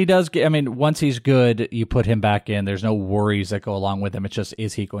 If he does once he's good, you put him back in. There's no worries that go along with him. It's just,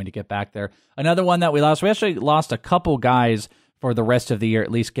 is he going to get back there? Another one that we actually lost a couple guys for the rest of the year,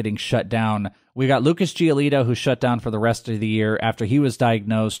 at least getting shut down. We got Lucas Giolito, who shut down for the rest of the year after he was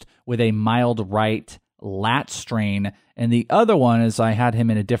diagnosed with a mild right lat strain. And the other one, as I had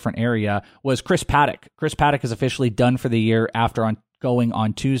him in a different area, was Chris Paddock. Chris Paddock is officially done for the year after going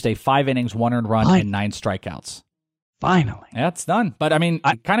on Tuesday, 5 innings, 1 earned run, and 9 strikeouts. Finally. Yeah, it's done. But I mean,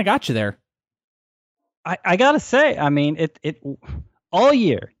 it kind of got you there. I gotta say, I mean, it all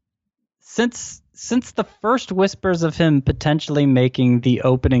year since the first whispers of him potentially making the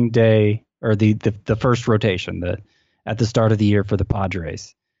opening day or the first rotation at the start of the year for the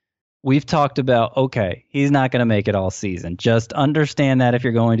Padres, we've talked about, okay, he's not going to make it all season. Just understand that if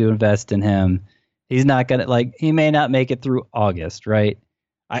you're going to invest in him, he's not going to, he may not make it through August, right?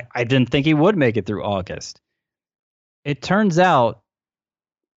 I didn't think he would make it through August. It turns out,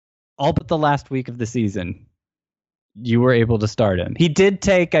 all but the last week of the season, you were able to start him. He did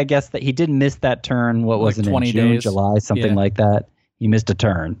take, I guess, that he did miss that turn. What was it, 20 in June, days. July, something like that? He missed a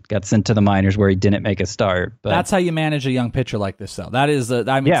turn, got sent to the minors where he didn't make a start. But that's how you manage a young pitcher like this, though. That is,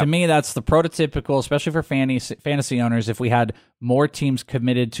 to me, that's the prototypical, especially for fantasy owners. If we had more teams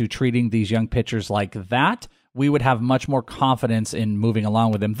committed to treating these young pitchers like that, we would have much more confidence in moving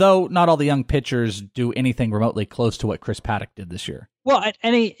along with him. Though not all the young pitchers do anything remotely close to what Chris Paddack did this year. Well,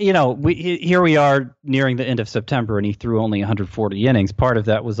 and here we are nearing the end of September, and he threw only 140 innings. Part of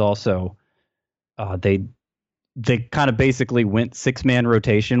that was also they kind of basically went 6-man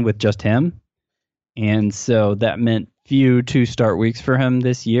rotation with just him. And so that meant few 2-start weeks for him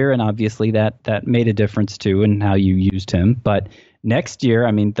this year. And obviously that made a difference too in how you used him. But next year,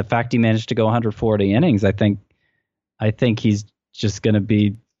 I mean, the fact he managed to go 140 innings, I think he's just going to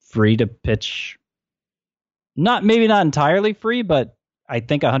be free to pitch. Maybe not entirely free, but I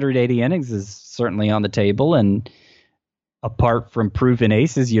think 180 innings is certainly on the table. And apart from proven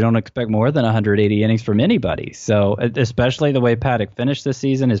aces, you don't expect more than 180 innings from anybody. So especially the way Paddack finished this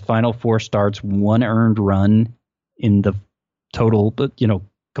season, his final 4 starts, 1 earned run in the total,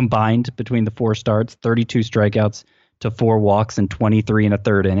 combined between the 4 starts, 32 strikeouts to 4 walks and 23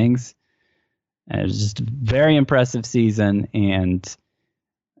 1/3 innings. And it was just a very impressive season, and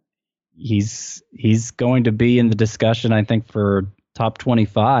he's going to be in the discussion, I think, for top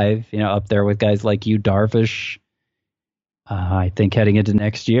 25, up there with guys like Yu Darvish, I think, heading into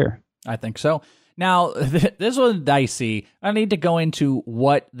next year. I think so. Now, this was dicey. I need to go into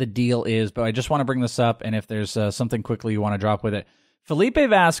what the deal is, but I just want to bring this up, and if there's something quickly you want to drop with it. Felipe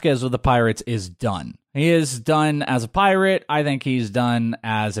Vasquez with the Pirates is done. He is done as a Pirate. I think he's done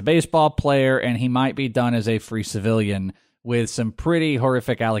as a baseball player, and he might be done as a free civilian with some pretty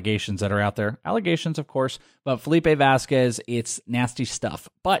horrific allegations that are out there. Allegations, of course, but Felipe Vasquez, it's nasty stuff.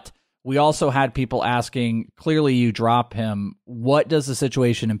 But we also had people asking, clearly you drop him. What does the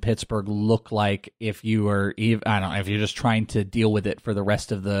situation in Pittsburgh look like if you are, I don't know, if you're just trying to deal with it for the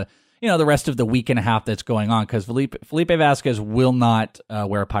rest of the, the rest of the week and a half that's going on? Because Felipe Vasquez will not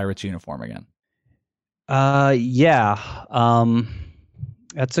wear a Pirates uniform again. Yeah.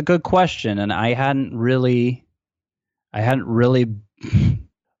 That's a good question. And I hadn't really, I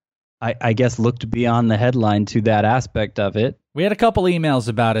guess, looked beyond the headline to that aspect of it. We had a couple emails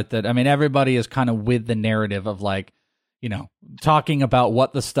about it that, everybody is kind of with the narrative of talking about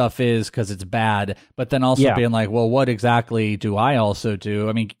what the stuff is because it's bad, but then also being like, well, what exactly do I also do?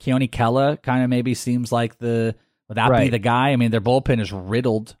 Keone Kela kind of maybe seems like would that be the guy? Their bullpen is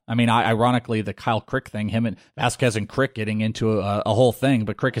riddled. Ironically, the Kyle Crick thing, him and Vasquez and Crick getting into a whole thing,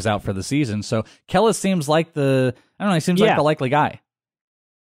 but Crick is out for the season. So Kela seems like like the likely guy.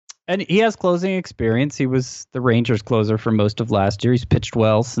 And he has closing experience. He was the Rangers closer for most of last year. He's pitched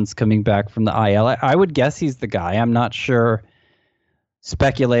well since coming back from the IL. I would guess he's the guy. I'm not sure.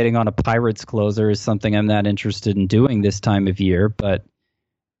 Speculating on a Pirates closer is something I'm not interested in doing this time of year. But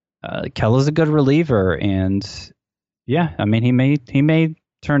Kela's a good reliever, and he may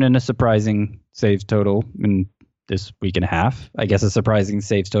turn in a surprising saves total in this week and a half. I guess a surprising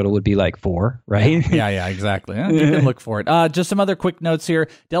saves total would be like 4, right? Yeah, exactly. You can look for it. Just some other quick notes here.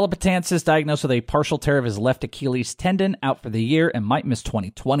 Della Betances diagnosed with a partial tear of his left Achilles tendon, out for the year, and might miss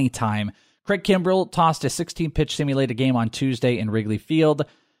 2020 time. Craig Kimbrell tossed a 16-pitch simulated game on Tuesday in Wrigley Field.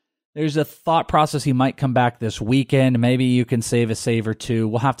 There's a thought process he might come back this weekend. Maybe you can save a save or two.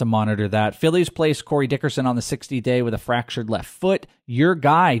 We'll have to monitor that. Phillies placed Corey Dickerson on the 60-day with a fractured left foot. Your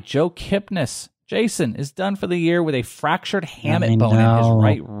guy, Joe Kipnis, Jason, is done for the year with a fractured hamate bone in his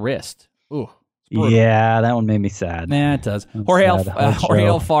right wrist. Ooh. Yeah, that one made me sad. Yeah, it does. Jorge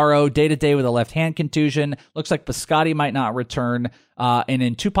Alfaro, day-to-day with a left-hand contusion. Looks like Piscotty might not return. And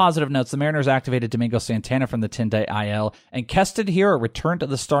in 2 positive notes, the Mariners activated Domingo Santana from the 10-day IL, and Keston Hiura returned to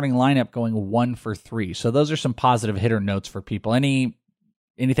the starting lineup going 1 for 3. So those are some positive hitter notes for people.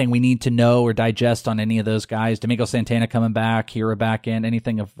 Anything we need to know or digest on any of those guys? Domingo Santana coming back, Hiura back in,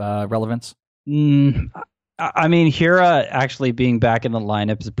 anything of relevance? Hiura actually being back in the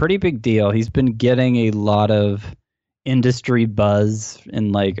lineup is a pretty big deal. He's been getting a lot of industry buzz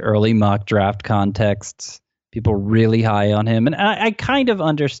in early mock draft contexts People really high on him. And I kind of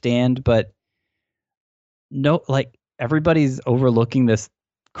understand, but no, like everybody's overlooking this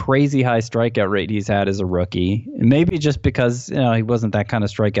crazy high strikeout rate he's had as a rookie. And maybe just because, he wasn't that kind of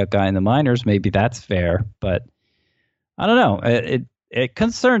strikeout guy in the minors, maybe that's fair, but I don't know. It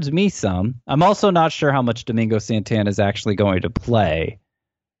concerns me some. I'm also not sure how much Domingo Santana is actually going to play.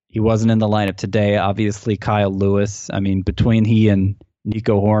 He wasn't in the lineup today. Obviously, Kyle Lewis. I mean, between he and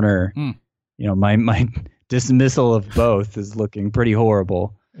Nico Horner, my dismissal of both is looking pretty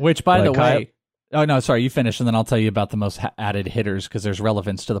horrible. Which, by the way, oh no, sorry, you finish, and then I'll tell you about the most added hitters because there's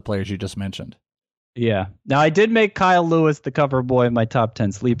relevance to the players you just mentioned. Yeah. Now, I did make Kyle Lewis the cover boy of my top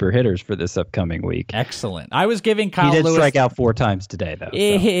 10 sleeper hitters for this upcoming week. Excellent. I was giving Kyle Lewis... He did strike out 4 times today, though.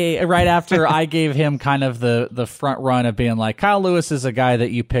 So. Right after I gave him kind of the front run of being like, Kyle Lewis is a guy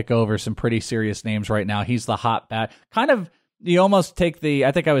that you pick over some pretty serious names right now. He's the hot bat. Kind of, you almost take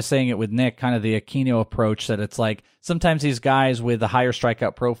I think I was saying it with Nick, kind of the Aquino approach that it's like sometimes these guys with the higher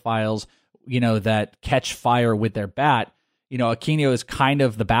strikeout profiles, that catch fire with their bat, Aquino is kind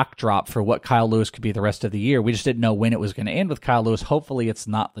of the backdrop for what Kyle Lewis could be the rest of the year. We just didn't know when it was going to end with Kyle Lewis. Hopefully it's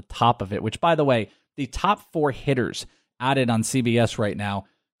not the top of it, which, by the way, the top 4 hitters added on CBS right now,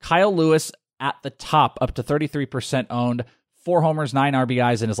 Kyle Lewis at the top, up to 33% owned, 4 homers, 9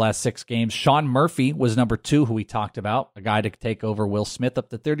 RBIs in his last 6 games. Sean Murphy was number 2, who we talked about, a guy to take over Will Smith, up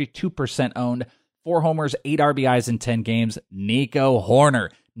to 32% owned, 4 homers, 8 RBIs in 10 games. Nico Horner,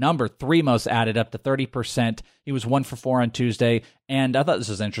 number 3 most added, up to 30%. He was 1 for 4 on Tuesday. And I thought this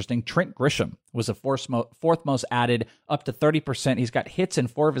was interesting. Trent Grisham was the 4th most added, up to 30%. He's got hits in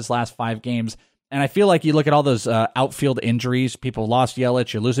 4 of his last 5 games. And I feel like you look at all those outfield injuries. People lost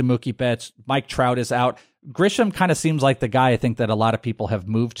Yelich. You're losing Mookie Betts. Mike Trout is out. Grisham kind of seems like the guy I think that a lot of people have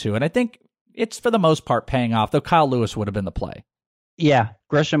moved to. And I think it's for the most part paying off, though Kyle Lewis would have been the play. Yeah,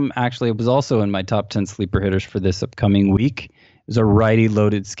 Grisham actually was also in my top 10 sleeper hitters for this upcoming week. It was a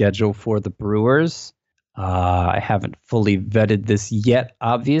righty-loaded schedule for the Brewers. I haven't fully vetted this yet,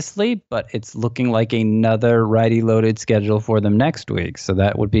 obviously, but it's looking like another righty-loaded schedule for them next week. So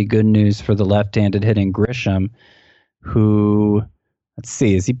that would be good news for the left-handed hitting Grisham, who, let's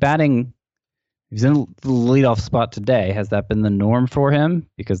see, is he batting? He's in the leadoff spot today. Has that been the norm for him?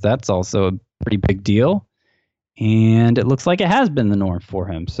 Because that's also a pretty big deal. And it looks like it has been the norm for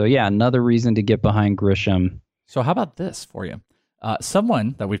him. So, yeah, another reason to get behind Grisham. So how about this for you?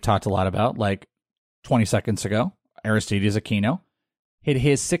 Someone that we've talked a lot about, like 20 seconds ago, Aristides Aquino, hit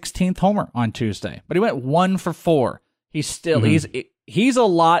his 16th homer on Tuesday. But he went 1 for 4. He's still, he's a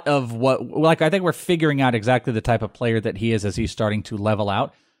lot of what, like, I think we're figuring out exactly the type of player that he is as he's starting to level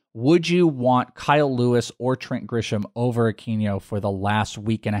out. Would you want Kyle Lewis or Trent Grisham over Aquino for the last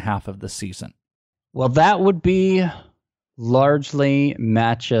week and a half of the season? Well, that would be largely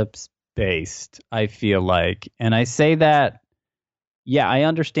matchups based, I feel like. And I say that, yeah, I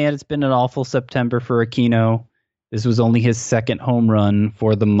understand it's been an awful September for Aquino. This was only his 2nd home run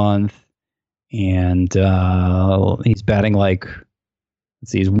for the month. And he's batting like,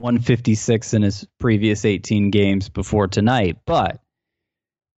 let's see, he's 156 in his previous 18 games before tonight. But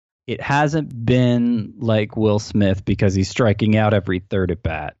it hasn't been like Will Smith because he's striking out every 3rd at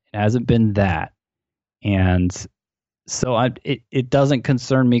bat. It hasn't been that. And so it doesn't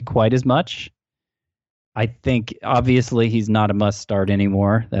concern me quite as much. I think, obviously, he's not a must-start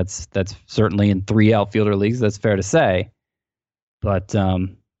anymore. That's certainly in 3 outfielder leagues. That's fair to say. But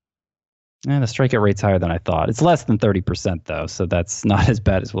the strikeout rate's higher than I thought. It's less than 30%, though, so that's not as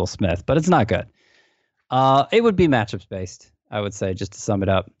bad as Will Smith. But it's not good. It would be matchups-based, I would say, just to sum it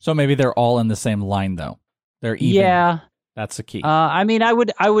up. So maybe they're all in the same line, though. They're even. Yeah. That's the key. I mean, I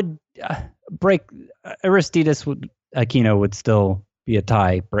would break Aristides. Aquino would still be a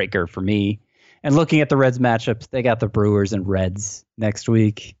tie breaker for me. And looking at the Reds matchups, they got the Brewers and Reds next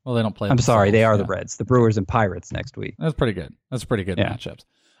week. Well, they don't play. I'm sorry, they are the Reds. The Brewers and Pirates next week. That's pretty good. Matchups.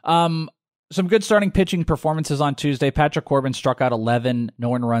 Some good starting pitching performances on Tuesday. Patrick Corbin struck out 11,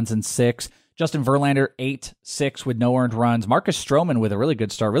 no earned runs in 6. Justin Verlander 8-6 with no earned runs. Marcus Stroman with a really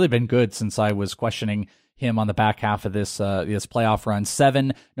good start. Really been good since I was questioning him on the back half of this playoff run.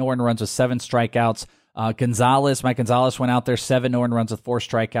 7 no earned runs with 7 strikeouts. Mike Gonzalez went out there, 7 no earned runs with 4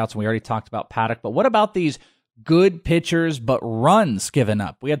 strikeouts, and we already talked about Paddock. But what about these good pitchers but runs given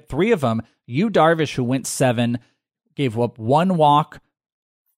up? We had 3 of them. Yu Darvish, who went 7, gave up 1 walk,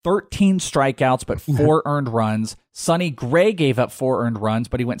 13 strikeouts, but 4 earned runs. Sonny Gray gave up 4 earned runs,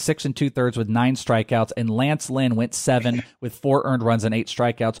 but he went 6 2/3 with 9 strikeouts. And Lance Lynn went 7 with 4 earned runs and 8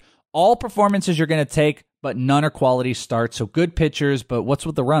 strikeouts. All performances you're going to take, but none are quality starts. So good pitchers, but what's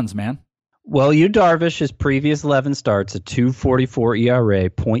with the runs, man? Well, Yu Darvish, his previous 11 starts, a 2.44 ERA,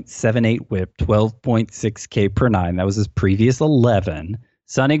 0.78 WHIP, 12.6 K per nine. That was his previous 11.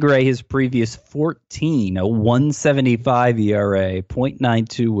 Sonny Gray, his previous 14, a 1.75 ERA,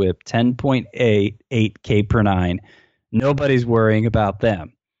 0.92 WHIP, 10.88 K per nine. Nobody's worrying about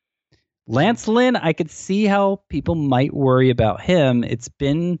them. Lance Lynn, I could see how people might worry about him. It's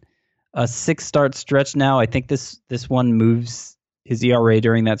been a 6-start stretch now. I think this one moves his ERA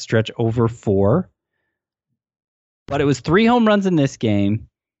during that stretch over 4. But it was 3 home runs in this game,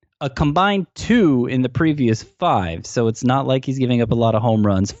 a combined 2 in the previous 5. So it's not like he's giving up a lot of home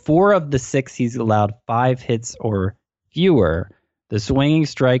runs. 4 of the 6, he's allowed 5 hits or fewer. The swinging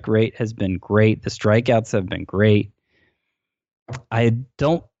strike rate has been great. The strikeouts have been great. I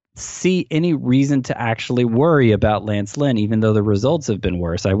don't see any reason to actually worry about Lance Lynn, even though the results have been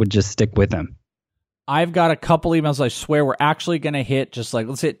worse. I would just stick with him. I've got a couple emails I swear we're actually going to hit, just like,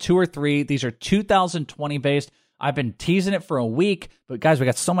 let's hit 2 or 3. These are 2020 based. I've been teasing it for a week, but guys, we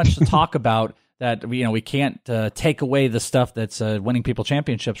got so much to talk about that we can't take away the stuff that's winning people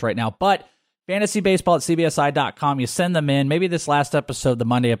championships right now. But fantasybaseball@cbsi.com, you send them in. Maybe this last episode, the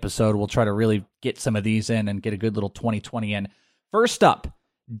Monday episode, we'll try to really get some of these in and get a good little 2020 in. First up,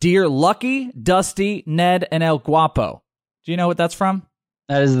 Dear Lucky, Dusty, Ned, and El Guapo. Do you know what that's from?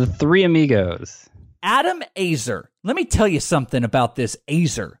 That is the Three Amigos. Adam Azer. Let me tell you something about this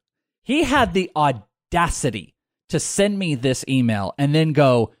Azer. He had the audacity to send me this email and then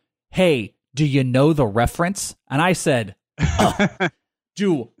go, hey, do you know the reference? And I said,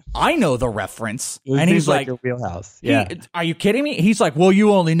 do I know the reference? And he's like your wheelhouse. Yeah. Are you kidding me? He's like, well,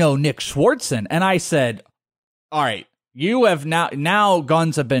 you only know Nick Swartzen. And I said, all right, you have now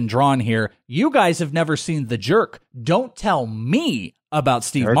guns have been drawn here. You guys have never seen The Jerk. Don't tell me about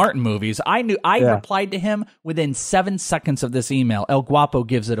Steve Martin movies. I replied to him within 7 seconds of this email. El Guapo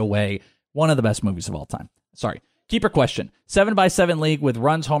gives it away. One of the best movies of all time. Sorry. Keeper question. 7x7 league with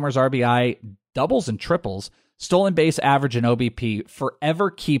runs, homers, RBI, doubles, and triples. Stolen base average and OBP. Forever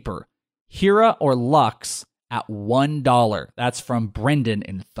keeper. Hira or Lux at $1. That's from Brendan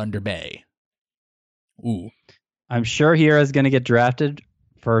in Thunder Bay. Ooh. I'm sure Hira's going to get drafted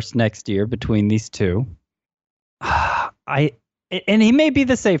first next year between these two. And he may be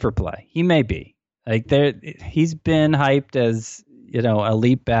the safer play. He may be. He's been hyped as,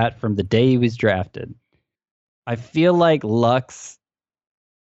 elite bat from the day he was drafted. I feel like Lux,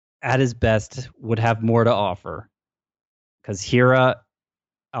 at his best, would have more to offer. Because Hira,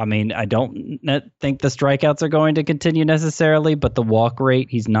 I don't think the strikeouts are going to continue necessarily, but the walk rate,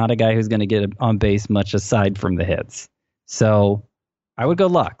 he's not a guy who's going to get on base much aside from the hits. So I would go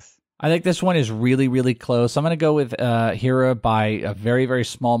Lux. I think this one is really, really close. I'm going to go with Hira by a very, very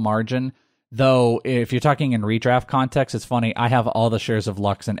small margin. Though, if you're talking in redraft context, it's funny. I have all the shares of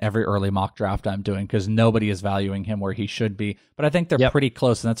Lux in every early mock draft I'm doing because nobody is valuing him where he should be. But I think they're pretty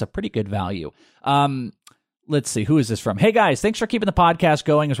close, and that's a pretty good value. Let's see. Who is this from? Hey, guys, thanks for keeping the podcast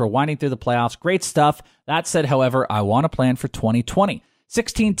going as we're winding through the playoffs. Great stuff. That said, however, I want to plan for 2020.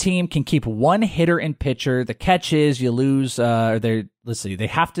 16 team can keep one hitter and pitcher. The catch is you lose. They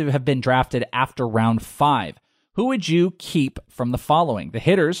have to have been drafted after round 5. Who would you keep from the following? The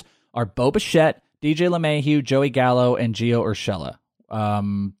hitters are Bo Bichette, DJ LeMahieu, Joey Gallo, and Gio Urshela.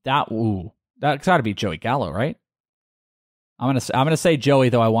 That's got to be Joey Gallo, right? I'm gonna say Joey,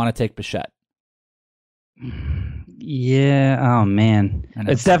 though I want to take Bichette. Yeah. Oh man,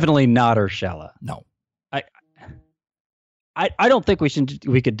 it's definitely not Urshela. No. I don't think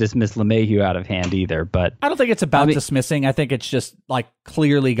we could dismiss LeMahieu out of hand either, but I don't think it's about dismissing. I think it's just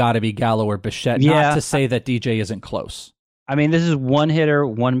clearly got to be Gallo or Bichette. Not to say that DJ isn't close. This is one hitter,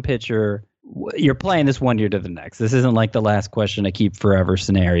 one pitcher. You're playing this 1 year to the next. This isn't like the last question to keep forever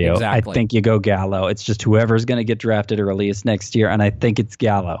scenario. Exactly. I think you go Gallo. It's just whoever's going to get drafted earliest next year, and I think it's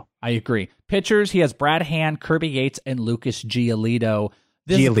Gallo. I agree. Pitchers, he has Brad Hand, Kirby Yates, and Lucas Giolito.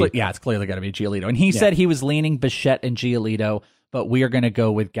 It's clearly got to be Giolito. And he said he was leaning Bichette and Giolito, but we are going to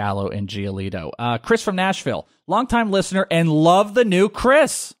go with Gallo and Giolito. Chris from Nashville, longtime listener and love the new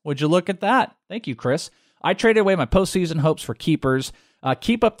Chris. Would you look at that? Thank you, Chris. I traded away my postseason hopes for keepers.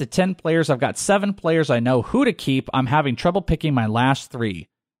 Keep up to 10 players. I've got 7 players I know who to keep. I'm having trouble picking my last 3.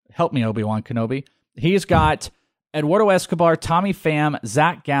 Help me, Obi-Wan Kenobi. He's got Eduardo Escobar, Tommy Pham,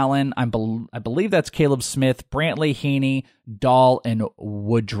 Zach Gallen. I believe that's Caleb Smith, Brantley, Heaney, Dahl, and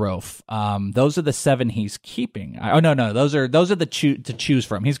Woodruff. Those are the 7 he's keeping. No. Those are the to choose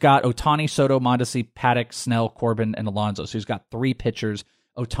from. He's got Ohtani, Soto, Mondesi, Paddock, Snell, Corbin, and Alonso. So he's got 3 pitchers.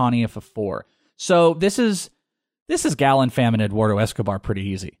 Ohtani for 4. So this is Gallen, Pham, and Eduardo Escobar pretty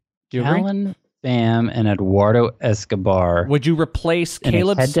easy. Do you agree? Gallen, Pham, and Eduardo Escobar. Would you replace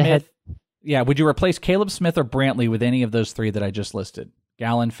Caleb Smith Yeah, would you replace Caleb Smith or Brantley with any of those three that I just listed?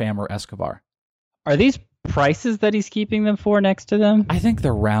 Gallen, Pham, or Escobar? Are these prices that he's keeping them for next to them? I think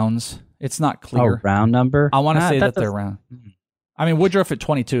they're rounds. It's not clear. Oh, round number? I want to say that they're round. I mean, Woodruff at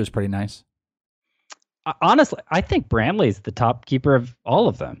 22 is pretty nice. Honestly, I think Brantley's the top keeper of all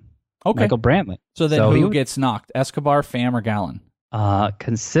of them. Okay. Michael Brantley. So then who gets knocked? Escobar, Pham, or Gallen?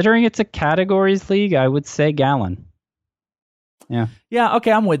 Considering it's a categories league, I would say Gallen. Yeah. Yeah,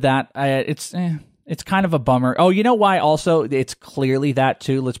 okay, I'm with that. It's kind of a bummer. Oh, you know why also? It's clearly that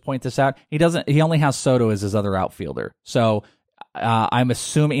too. Let's point this out. He only has Soto as his other outfielder. So I'm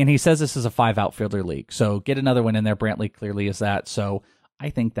assuming, and he says this is a 5 outfielder league. So get another one in there. Brantley clearly is that. So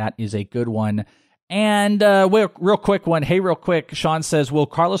I think that is a good one. And real quick one. Hey, real quick. Sean says, will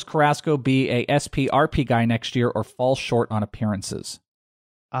Carlos Carrasco be a SP RP guy next year or fall short on appearances?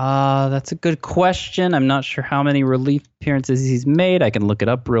 That's a good question. I'm not sure how many relief appearances he's made. I can look it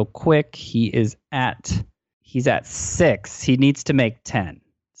up real quick. He's at 6. He needs to make 10.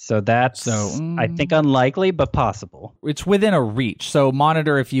 So that's, I think, unlikely, but possible. It's within a reach. So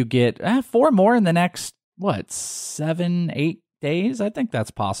monitor if you get 4 more in the next, 7-8 days? I think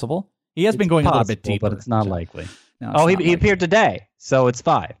that's possible. He has been going a little bit deeper. But it's not likely. No, he appeared today, so it's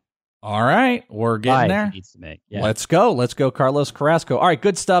 5. All right, we're getting there. He needs to make. Yeah. Let's go, Carlos Carrasco. All right,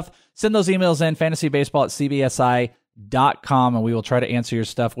 good stuff. Send those emails in, fantasybaseball@cbsi.com, and we will try to answer your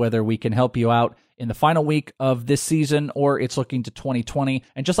stuff, whether we can help you out in the final week of this season or it's looking to 2020.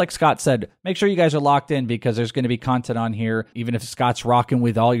 And just like Scott said, make sure you guys are locked in because there's going to be content on here, even if Scott's rocking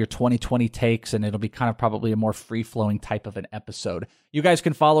with all your 2020 takes, and it'll be kind of probably a more free-flowing type of an episode. You guys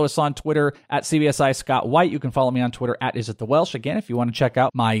can follow us on Twitter at CBSI Scott White. You can follow me on Twitter at IsItTheWelsh. Again, if you want to check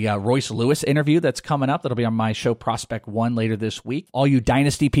out my Royce Lewis interview that's coming up, that'll be on my show Prospect One later this week. All you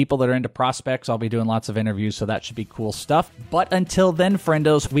Dynasty people that are into prospects, I'll be doing lots of interviews, so that should be cool stuff. But until then,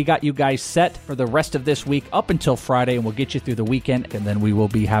 friendos, we got you guys set for the rest of this week up until Friday, and we'll get you through the weekend, and then we will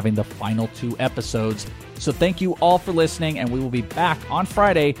be having the final 2 episodes. So thank you all for listening, and we will be back on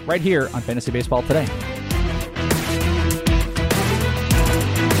Friday right here on Fantasy Baseball Today.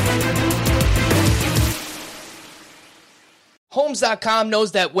 Homes.com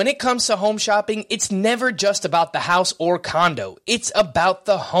knows that when it comes to home shopping, it's never just about the house or condo. It's about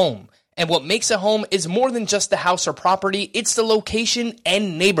the home. And what makes a home is more than just the house or property, it's the location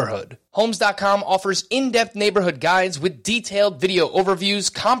and neighborhood. Homes.com offers in-depth neighborhood guides with detailed video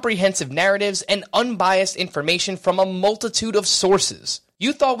overviews, comprehensive narratives, and unbiased information from a multitude of sources.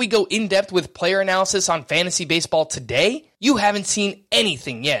 You thought we'd go in-depth with player analysis on Fantasy Baseball Today? You haven't seen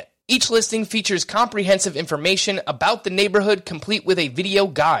anything yet. Each listing features comprehensive information about the neighborhood, complete with a video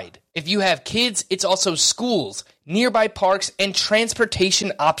guide. If you have kids, it's also schools, nearby parks, and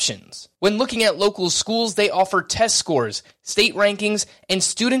transportation options. When looking at local schools, they offer test scores, state rankings, and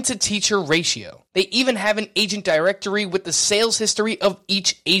student-to-teacher ratio. They even have an agent directory with the sales history of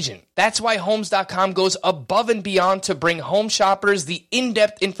each agent. That's why Homes.com goes above and beyond to bring home shoppers the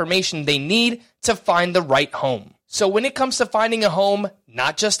in-depth information they need to find the right home. So when it comes to finding a home,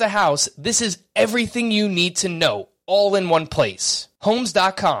 not just a house, this is everything you need to know, all in one place.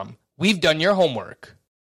 Homes.com. We've done your homework.